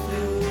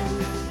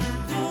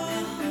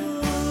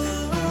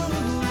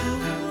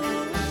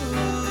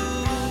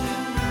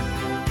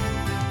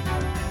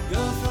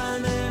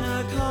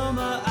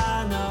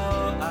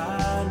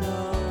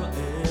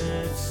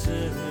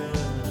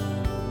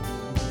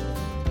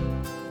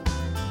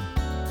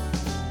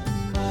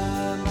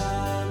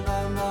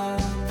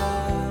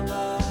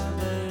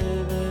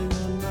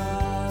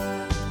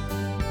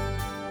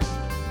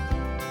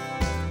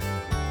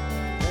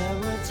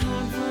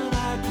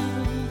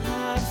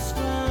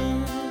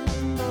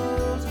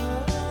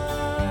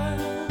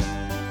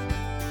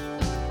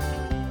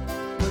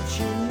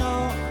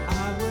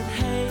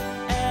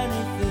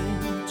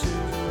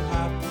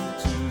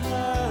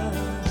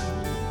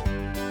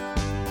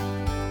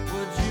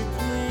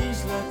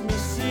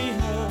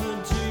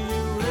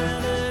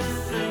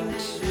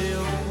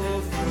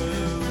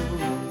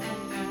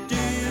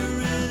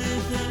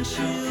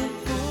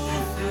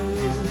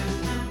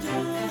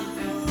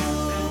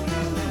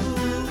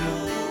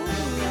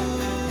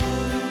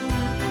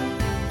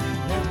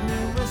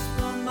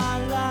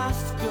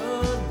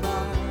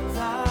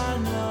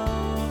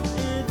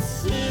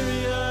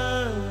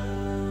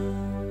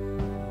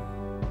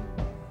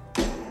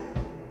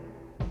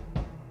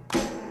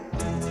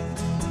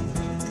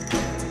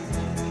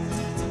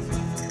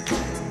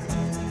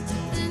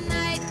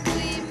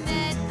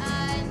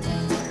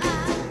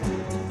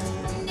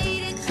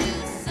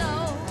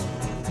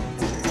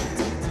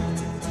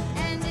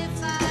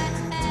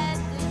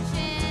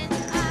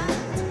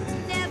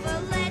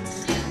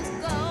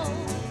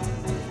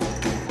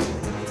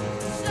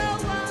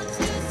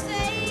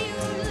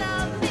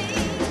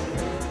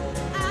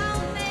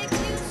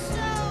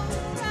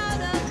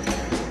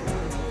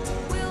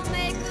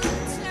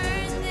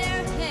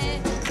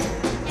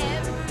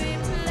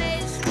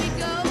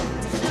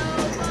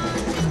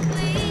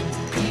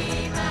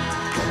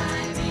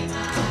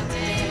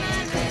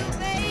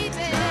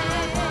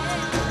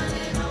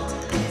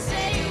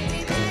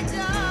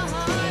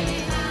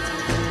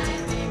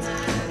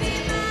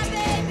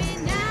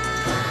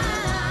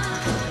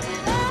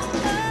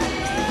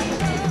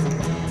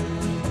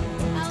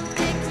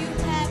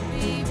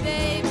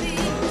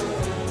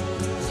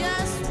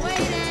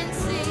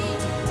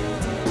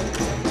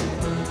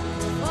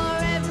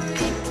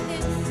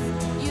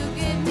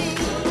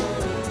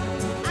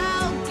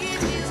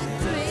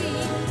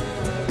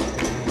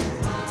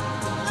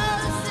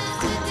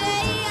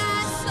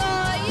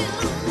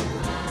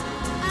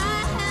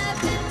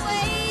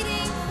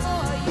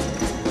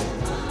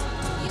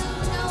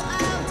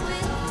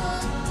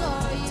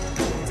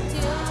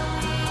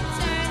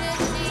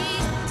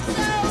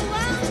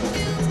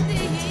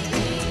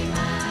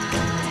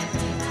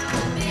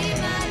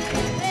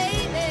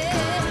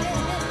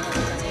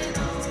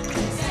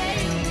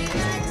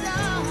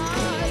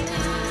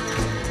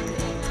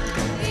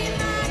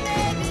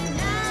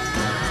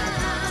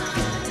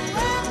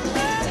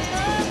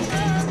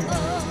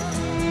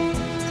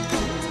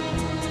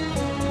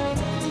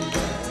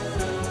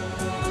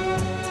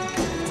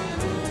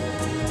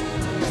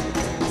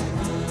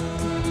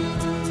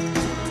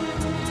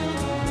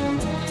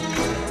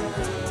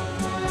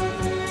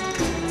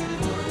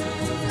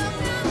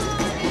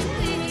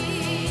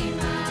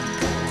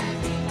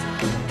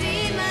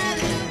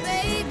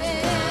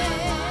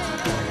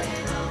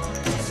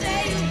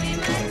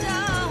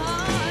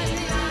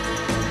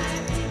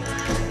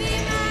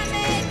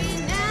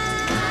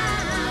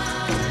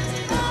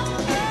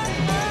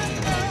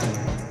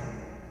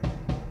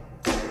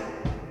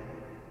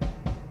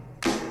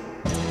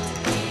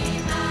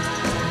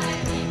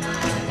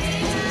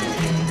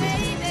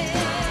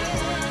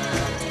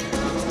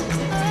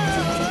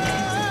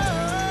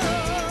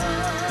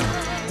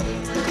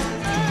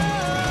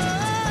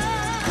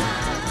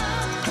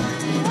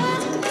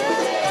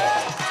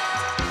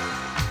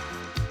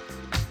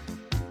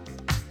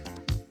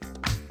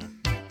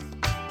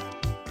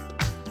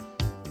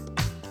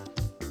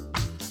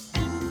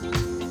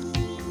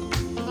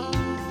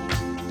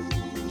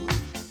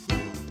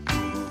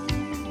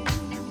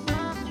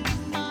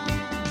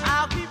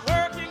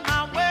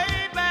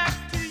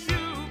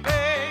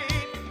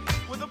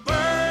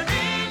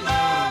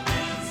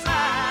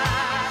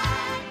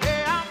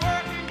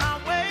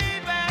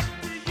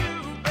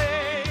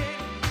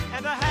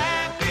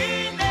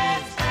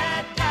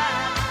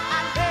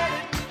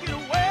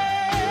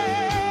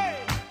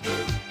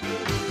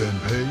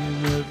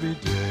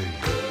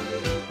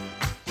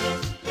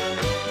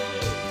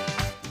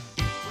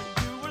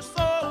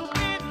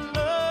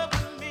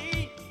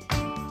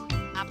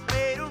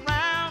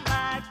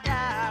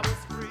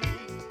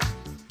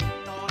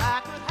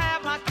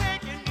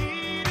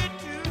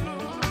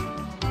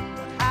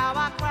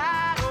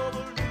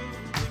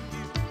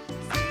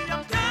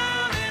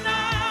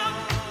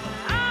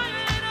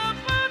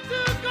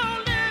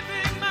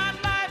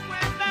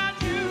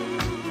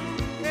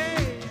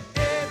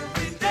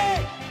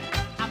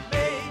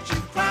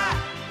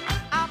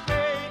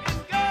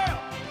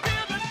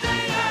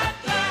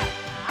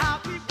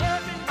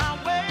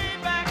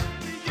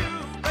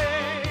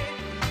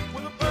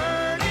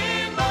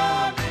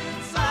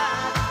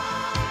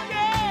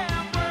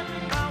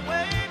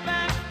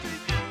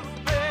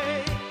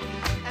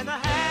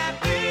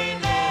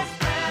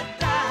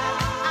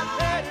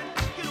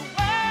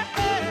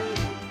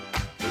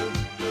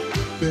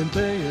been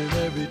paying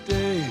every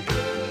day.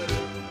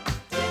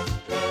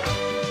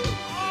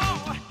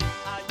 Oh,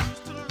 I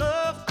used to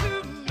love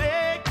to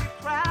make you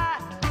cry.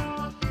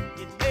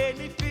 It made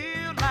me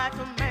feel like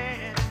a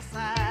man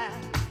inside.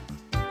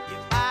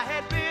 If I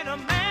had been a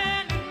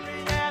man in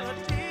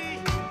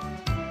reality,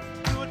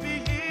 you would be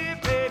here,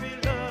 baby,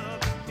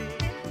 loving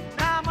me.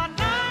 Now my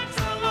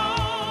nights are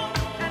long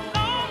and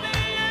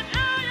lonely, and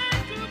I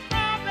ain't too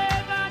proud,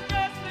 babe. I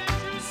just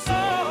miss you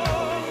so,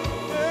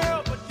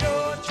 girl. But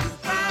you're too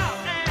proud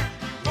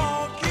and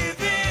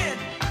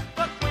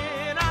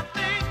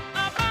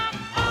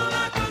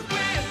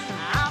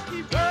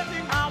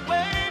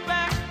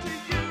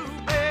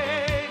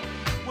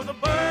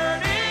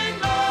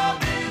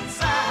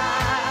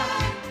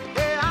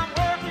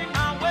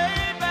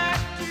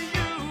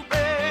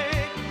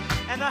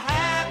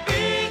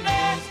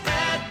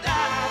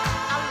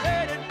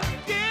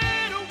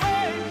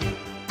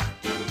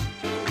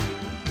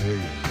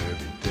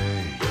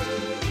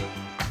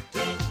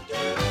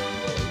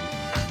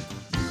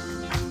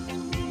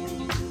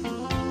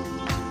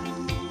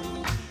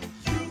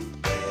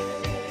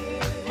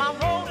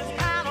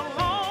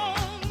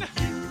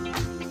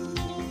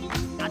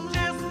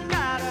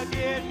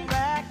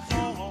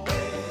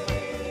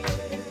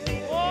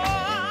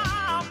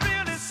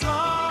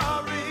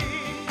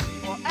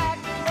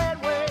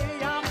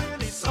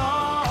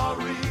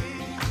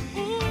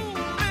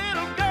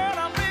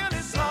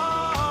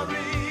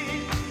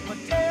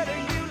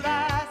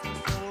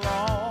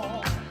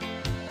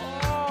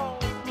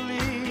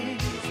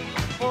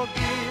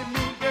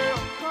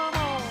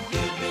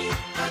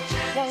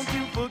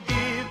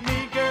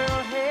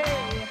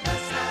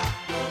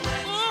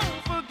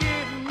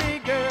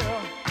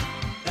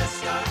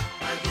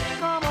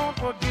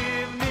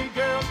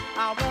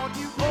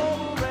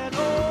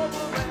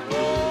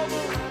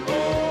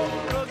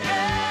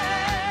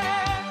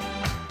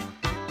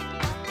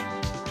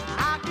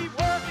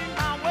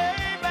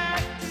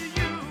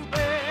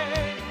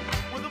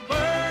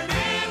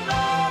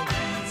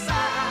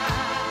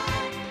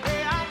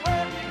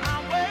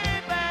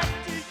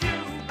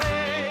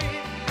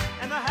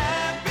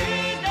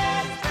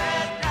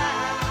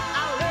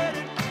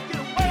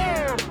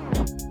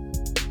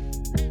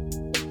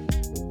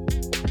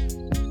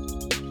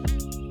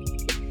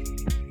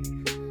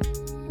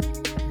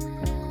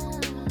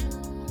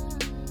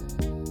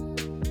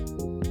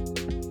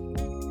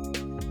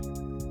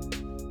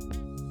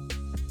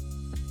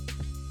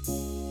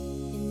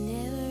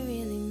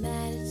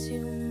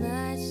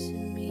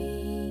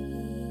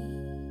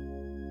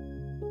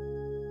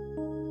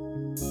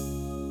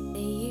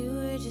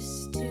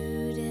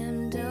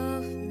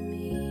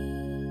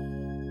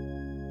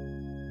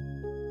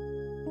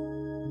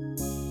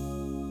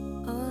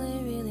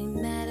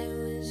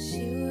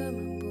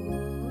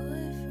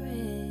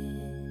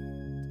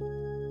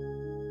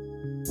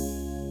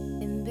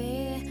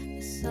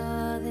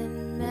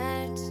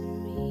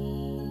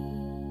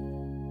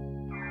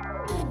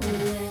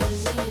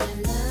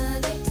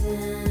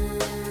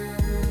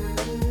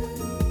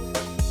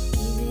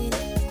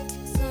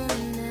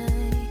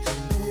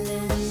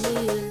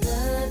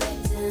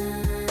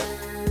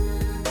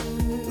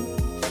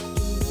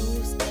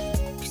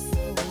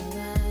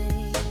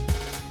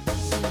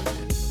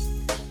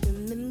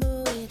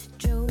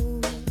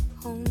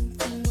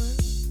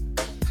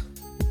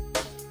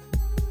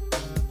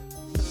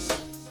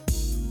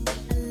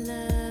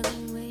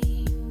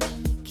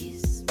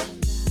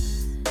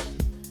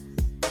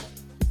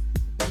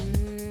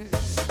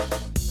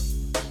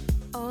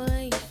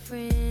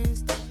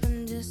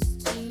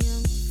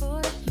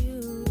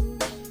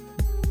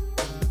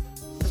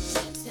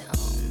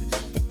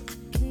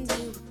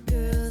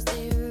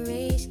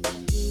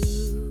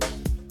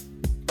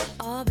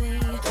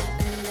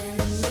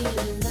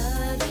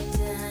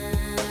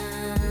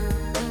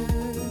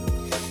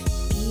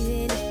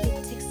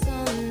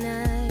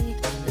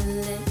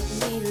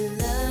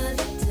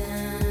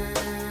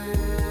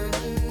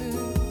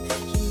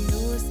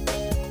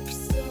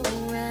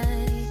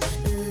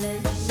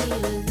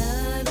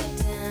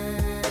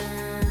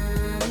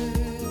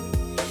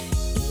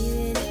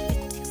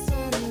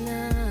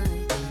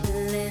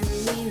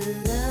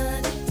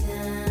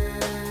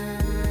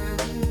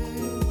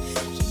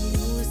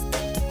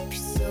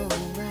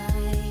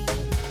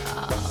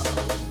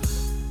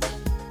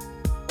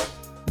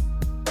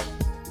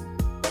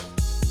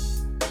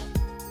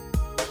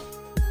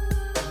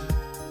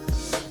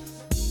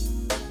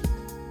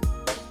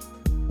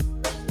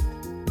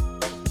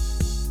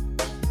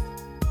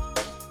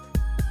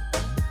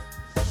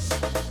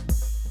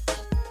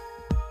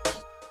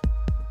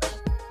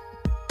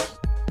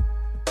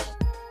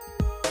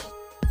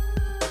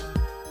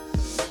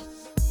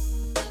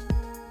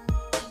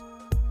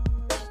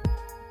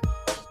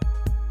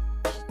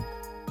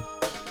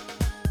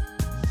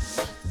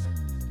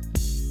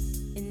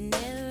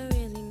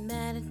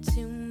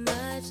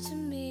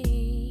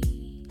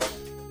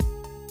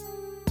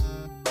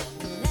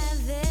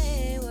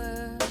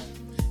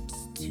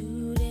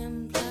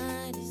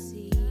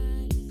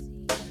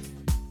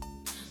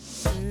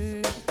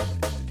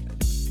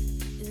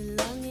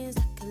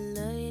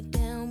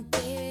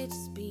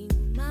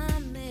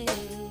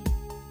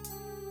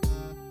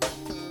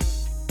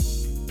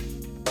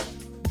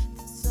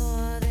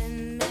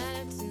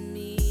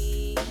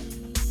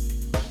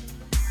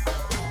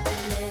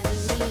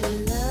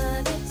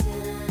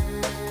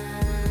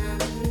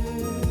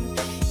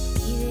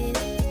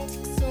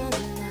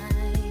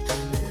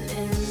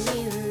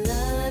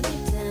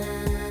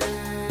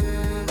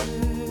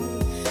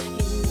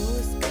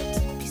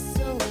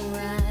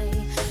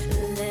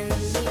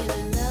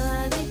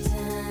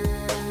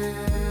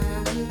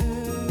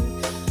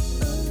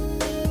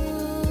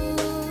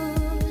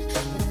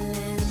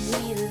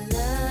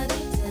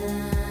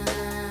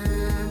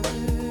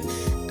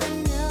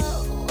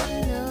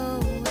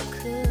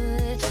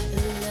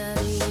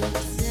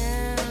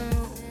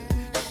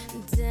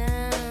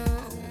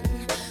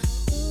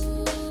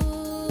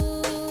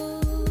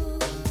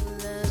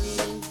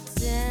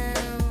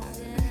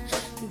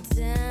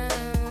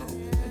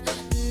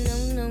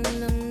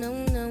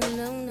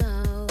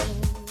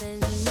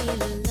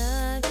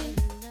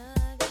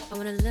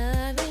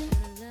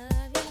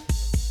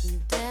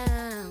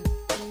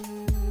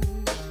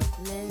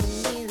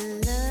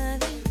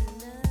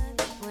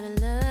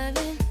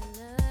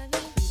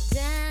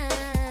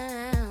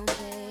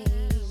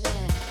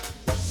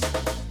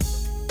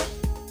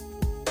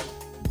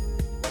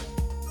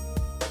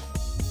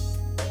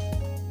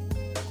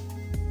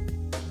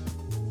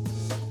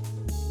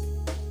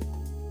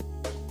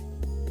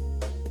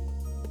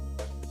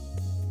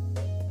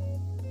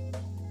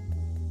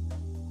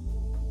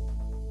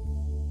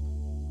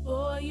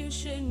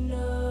should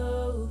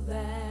know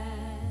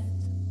that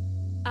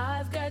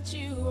I've got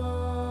you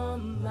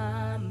on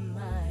my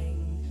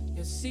mind,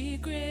 your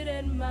secret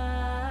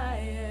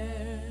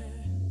admirer.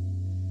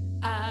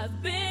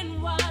 I've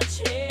been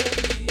watching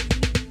you.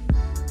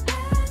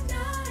 At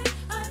night,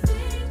 I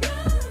think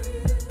of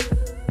you.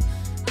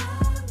 I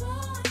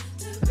want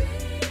to be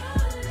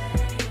your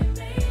lady,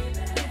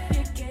 baby. If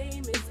your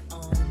game is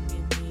on,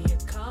 give me a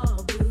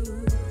call,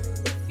 boo.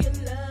 If you're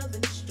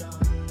loving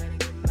strong, let me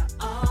give my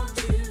all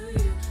to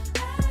you.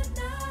 At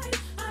night,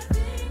 I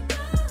think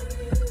of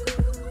you.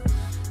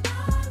 I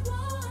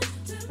want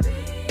to be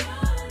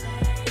your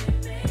lady,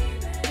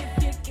 baby.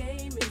 If your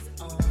game is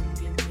on,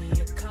 give me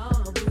a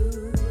call,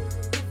 boo.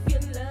 If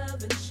you're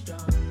loving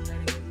strong,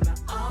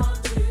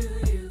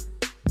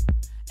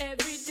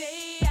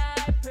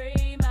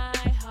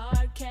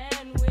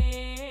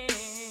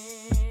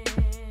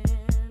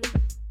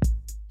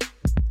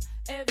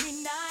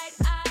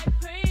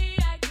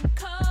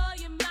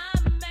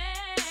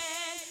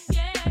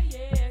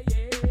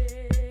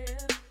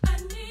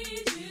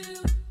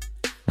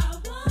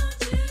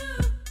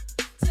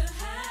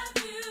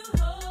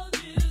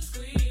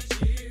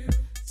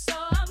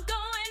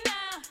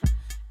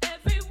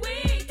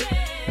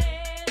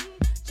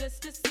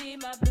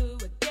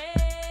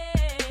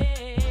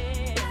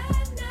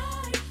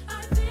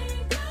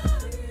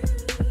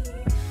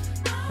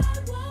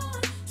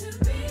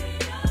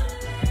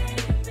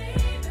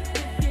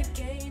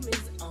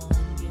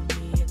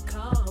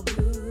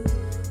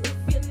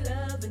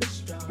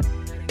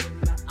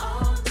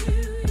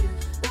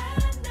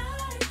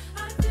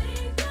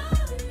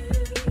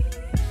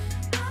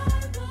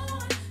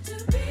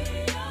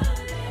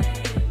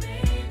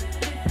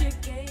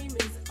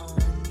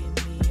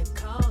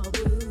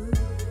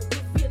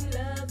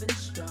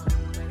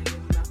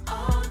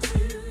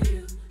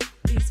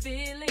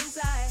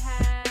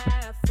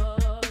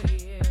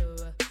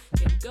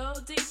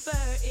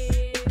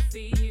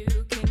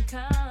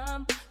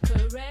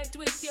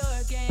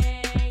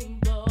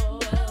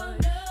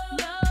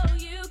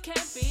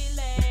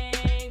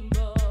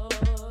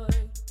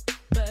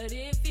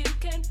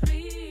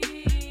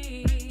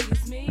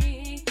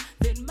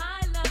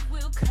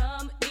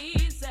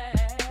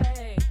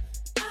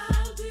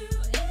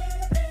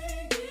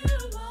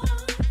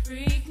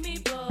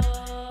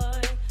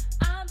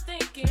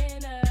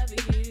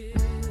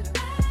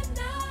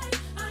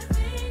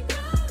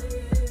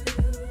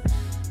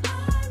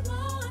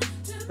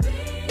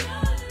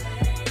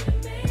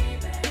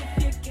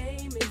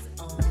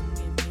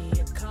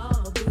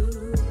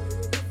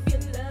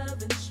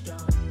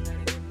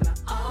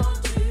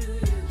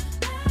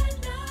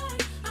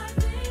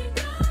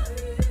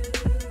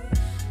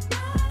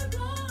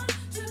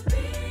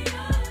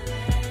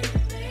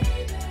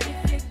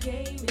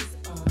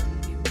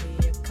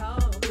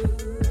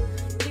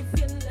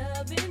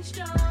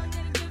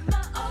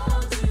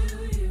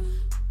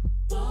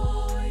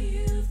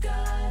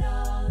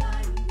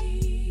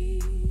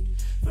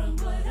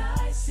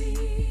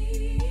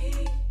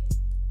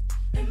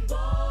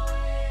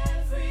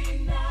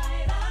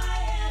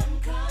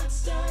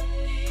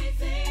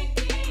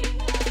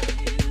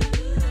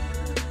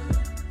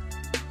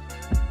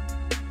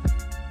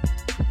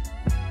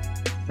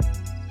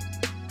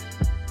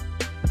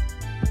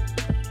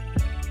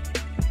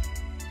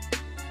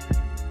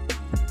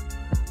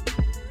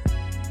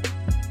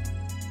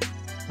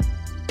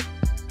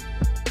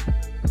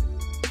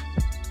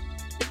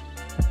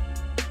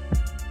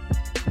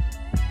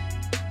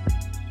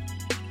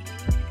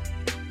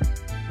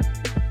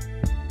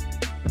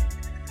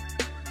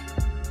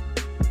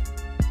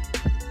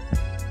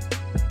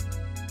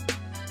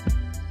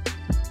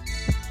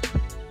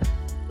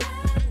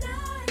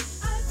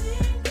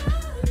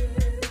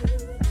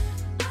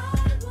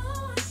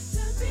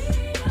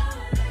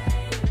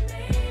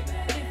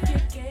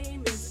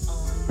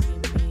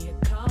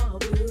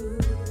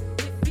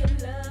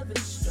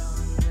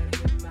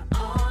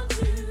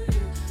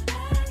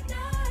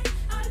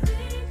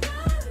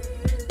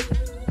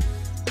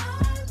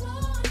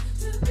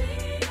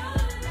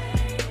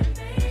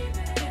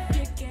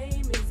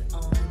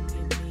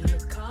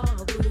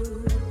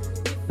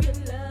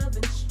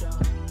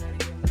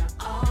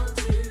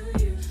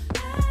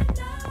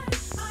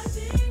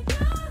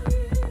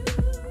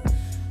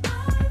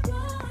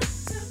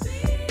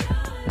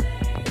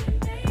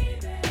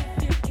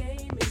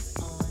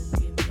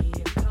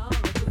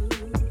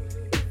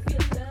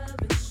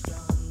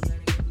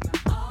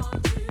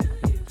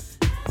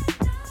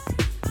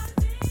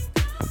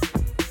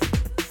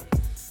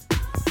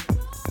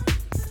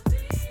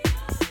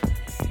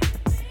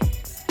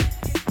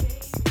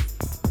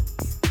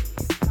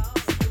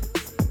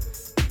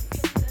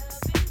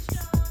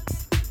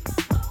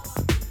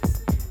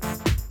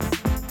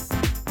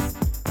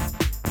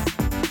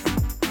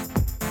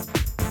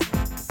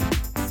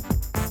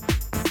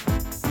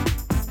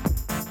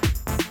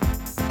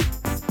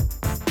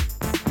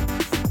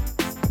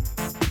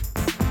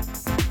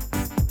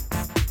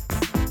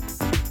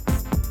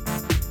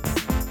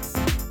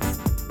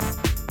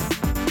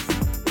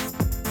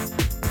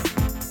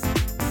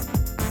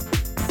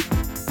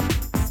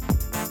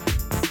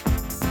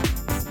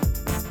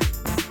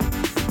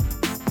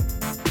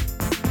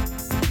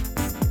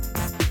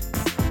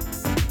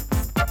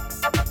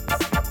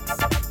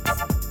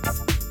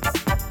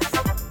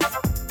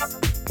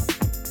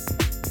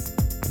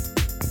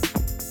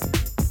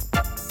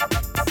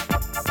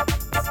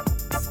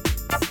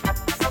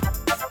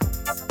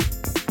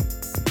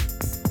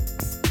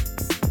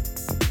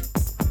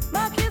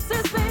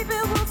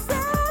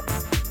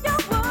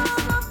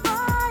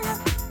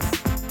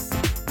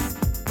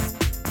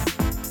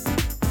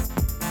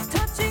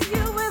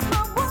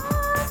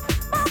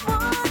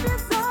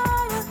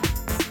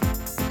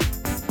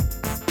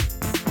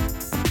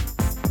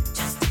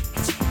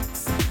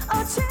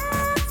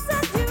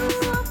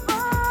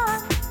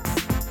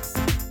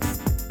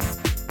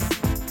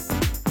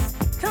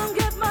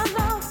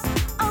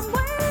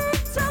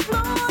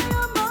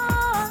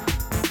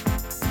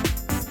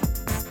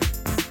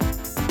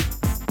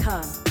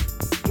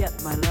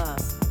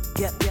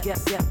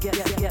 come, get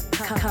my love,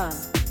 come,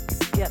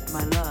 get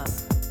my love,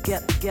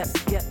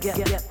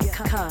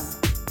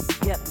 come,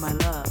 get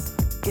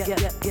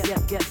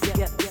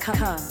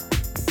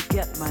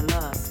my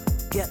love,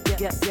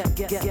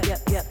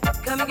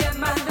 Come and get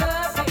my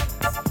loving.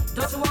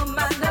 Don't you want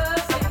my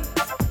loving?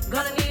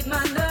 Gonna need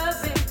my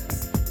loving.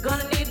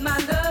 Gonna need my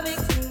loving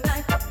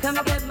tonight. Come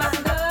and get my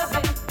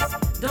loving.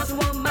 Don't you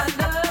want my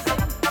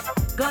loving?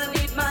 Gonna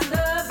need my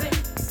loving.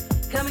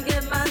 Come and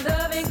get my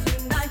loving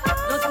tonight.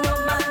 Don't you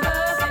want my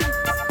loving?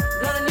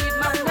 Gonna need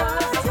my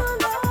loving.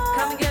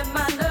 Come and get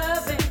my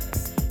loving.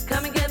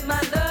 Come and get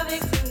my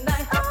loving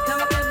tonight.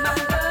 Come and get my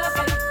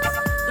loving.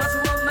 Don't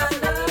you want my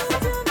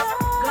loving?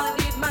 Gonna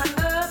need my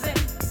loving.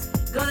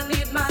 Gonna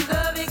need my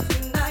loving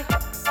tonight.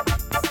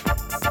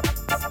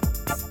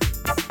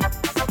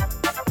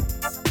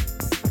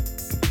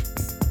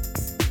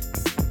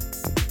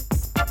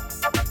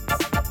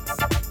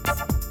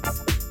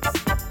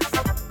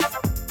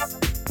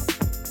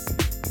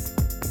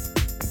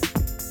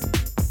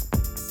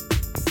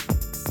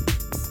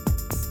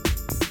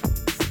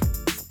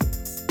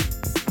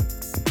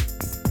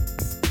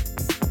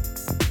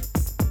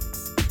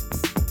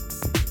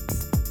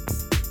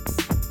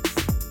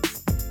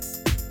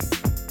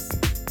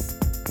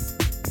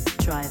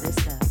 Try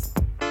this out.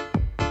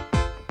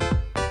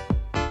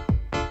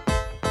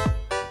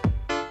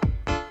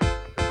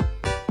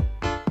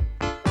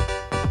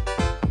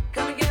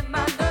 Come and get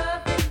my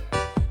loving.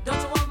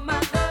 Don't you want my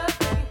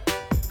loving?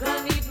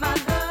 Gonna need my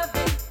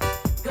loving.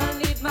 Gonna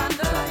need my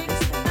loving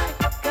tonight.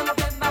 Come and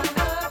get my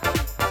loving.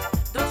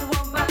 Don't you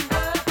want my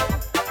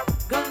loving?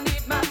 Gonna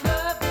need my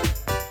loving.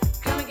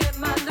 Come and get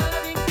my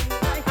loving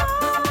tonight.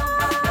 Don't you want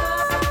my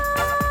loving?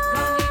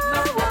 Gonna need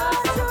my loving. Come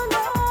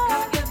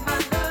and get my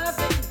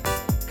loving.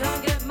 Come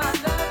and get my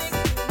loving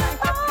tonight.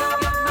 Come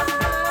and get my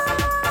loving.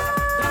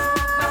 Don't you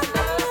want my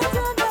loving?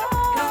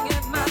 Come and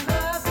get my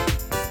loving.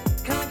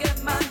 Come and get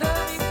my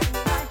loving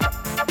tonight.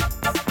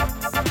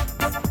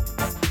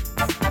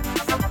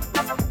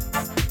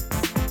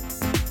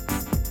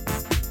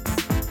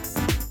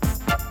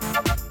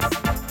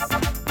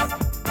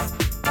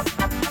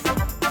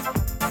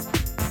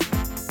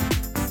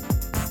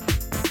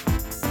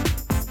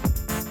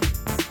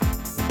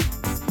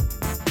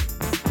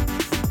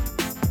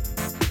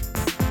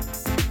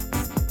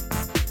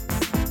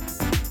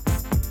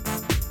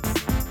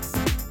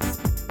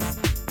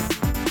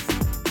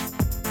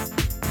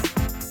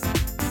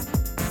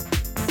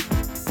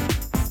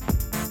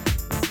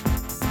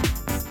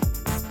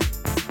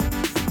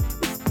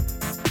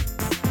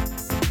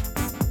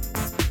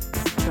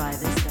 Try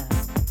this out.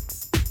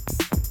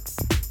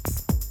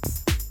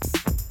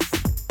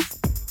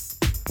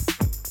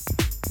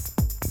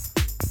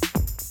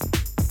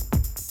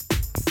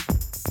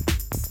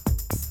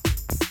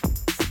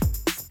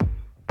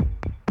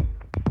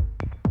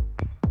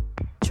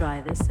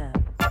 Try this out.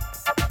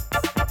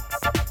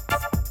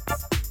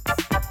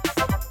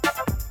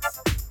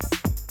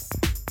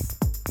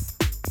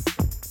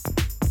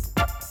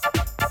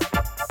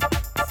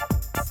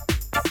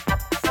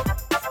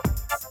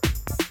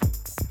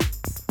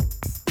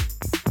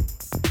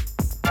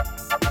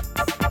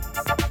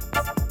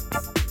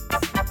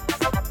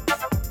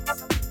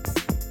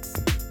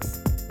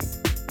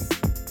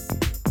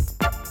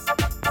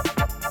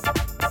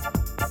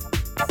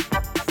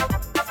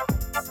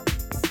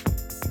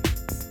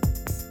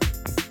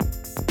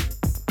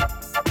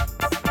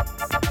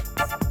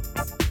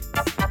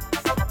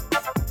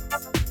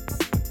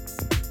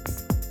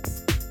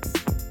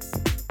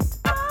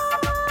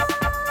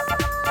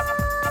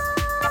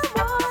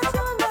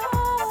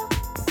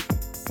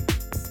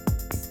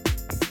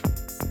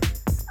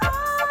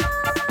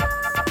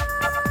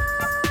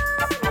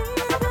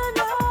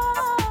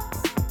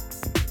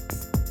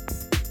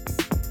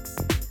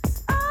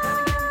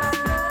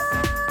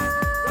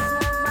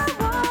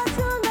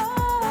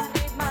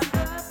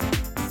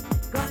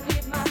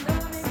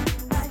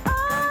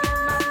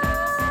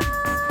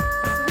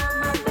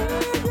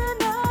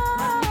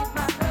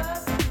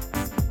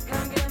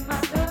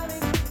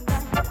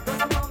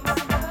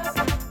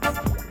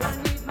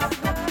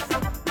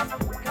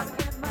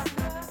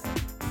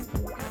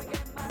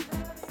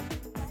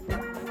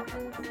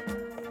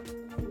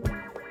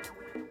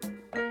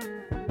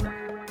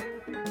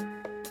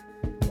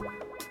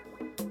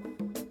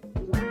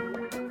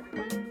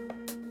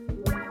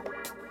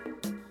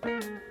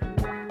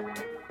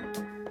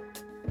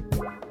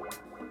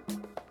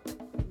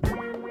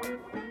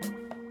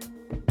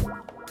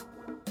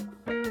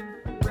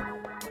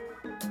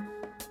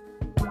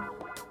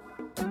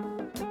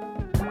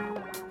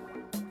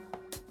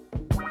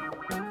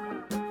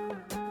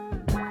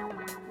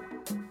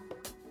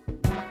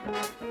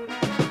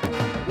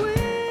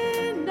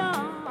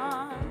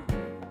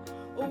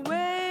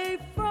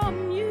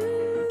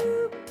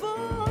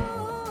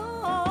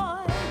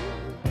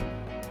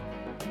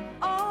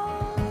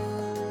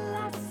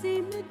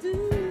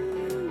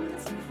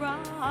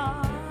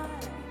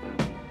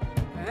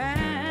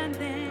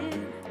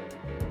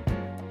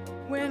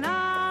 When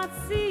I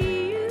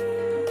see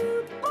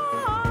you, boy,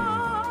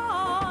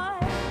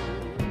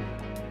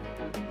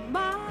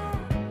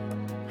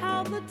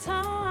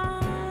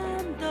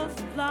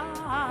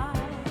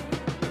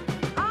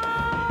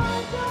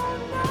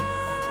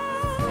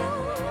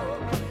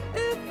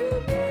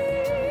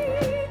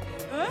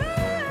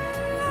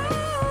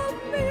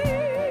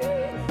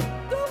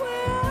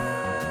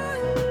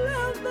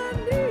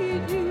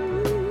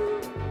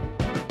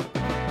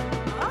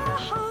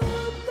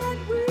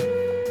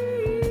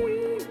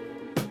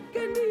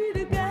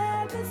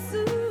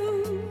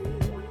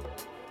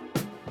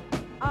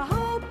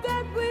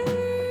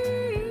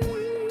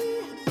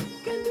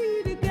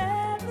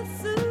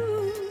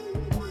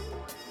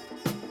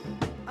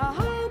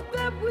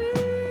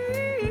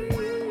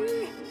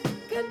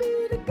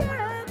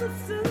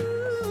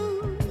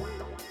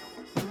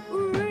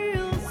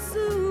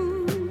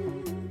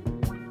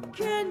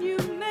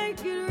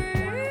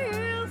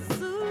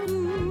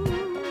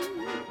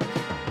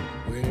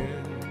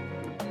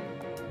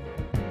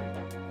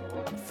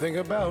 think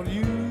about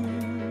you,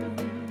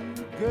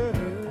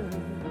 girl.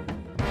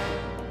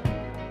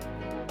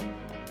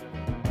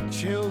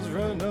 Chills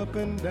run up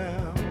and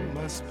down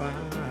my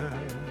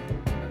spine.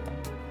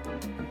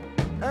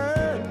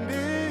 And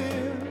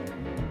if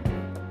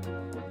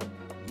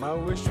my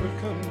wish would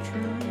come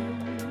true,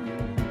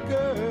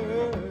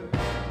 girl,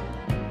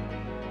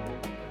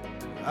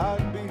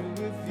 I'd be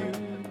with you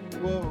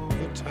all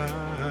the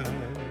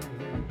time.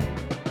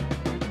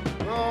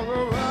 All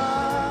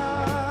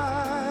right,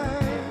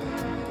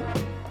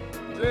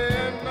 day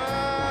and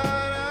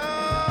night,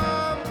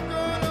 I'm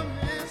gonna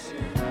miss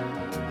you.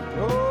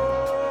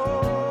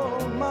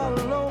 Oh, my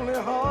lonely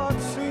heart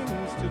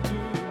seems to do.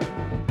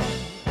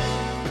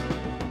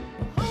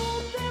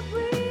 Hope that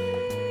we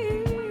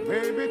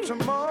Maybe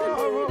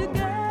tomorrow, can be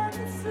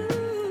together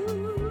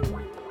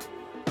soon.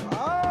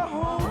 I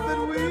hope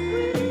that we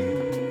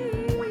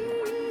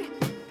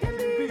can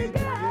be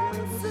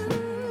together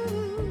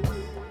soon.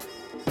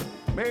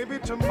 maybe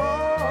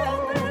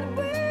tomorrow. That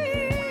we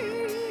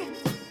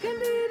can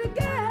be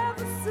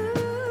together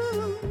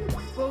soon.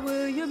 But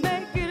will you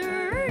make it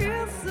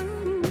real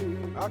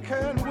soon? I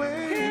can't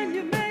wait. Can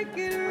you make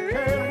it real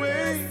Can't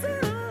wait.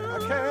 soon? I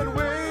can't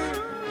wait.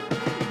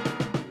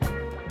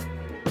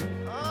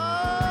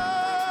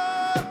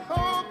 I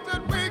hope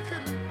that we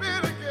can be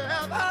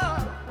together.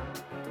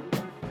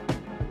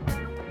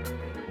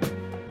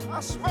 I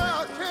swear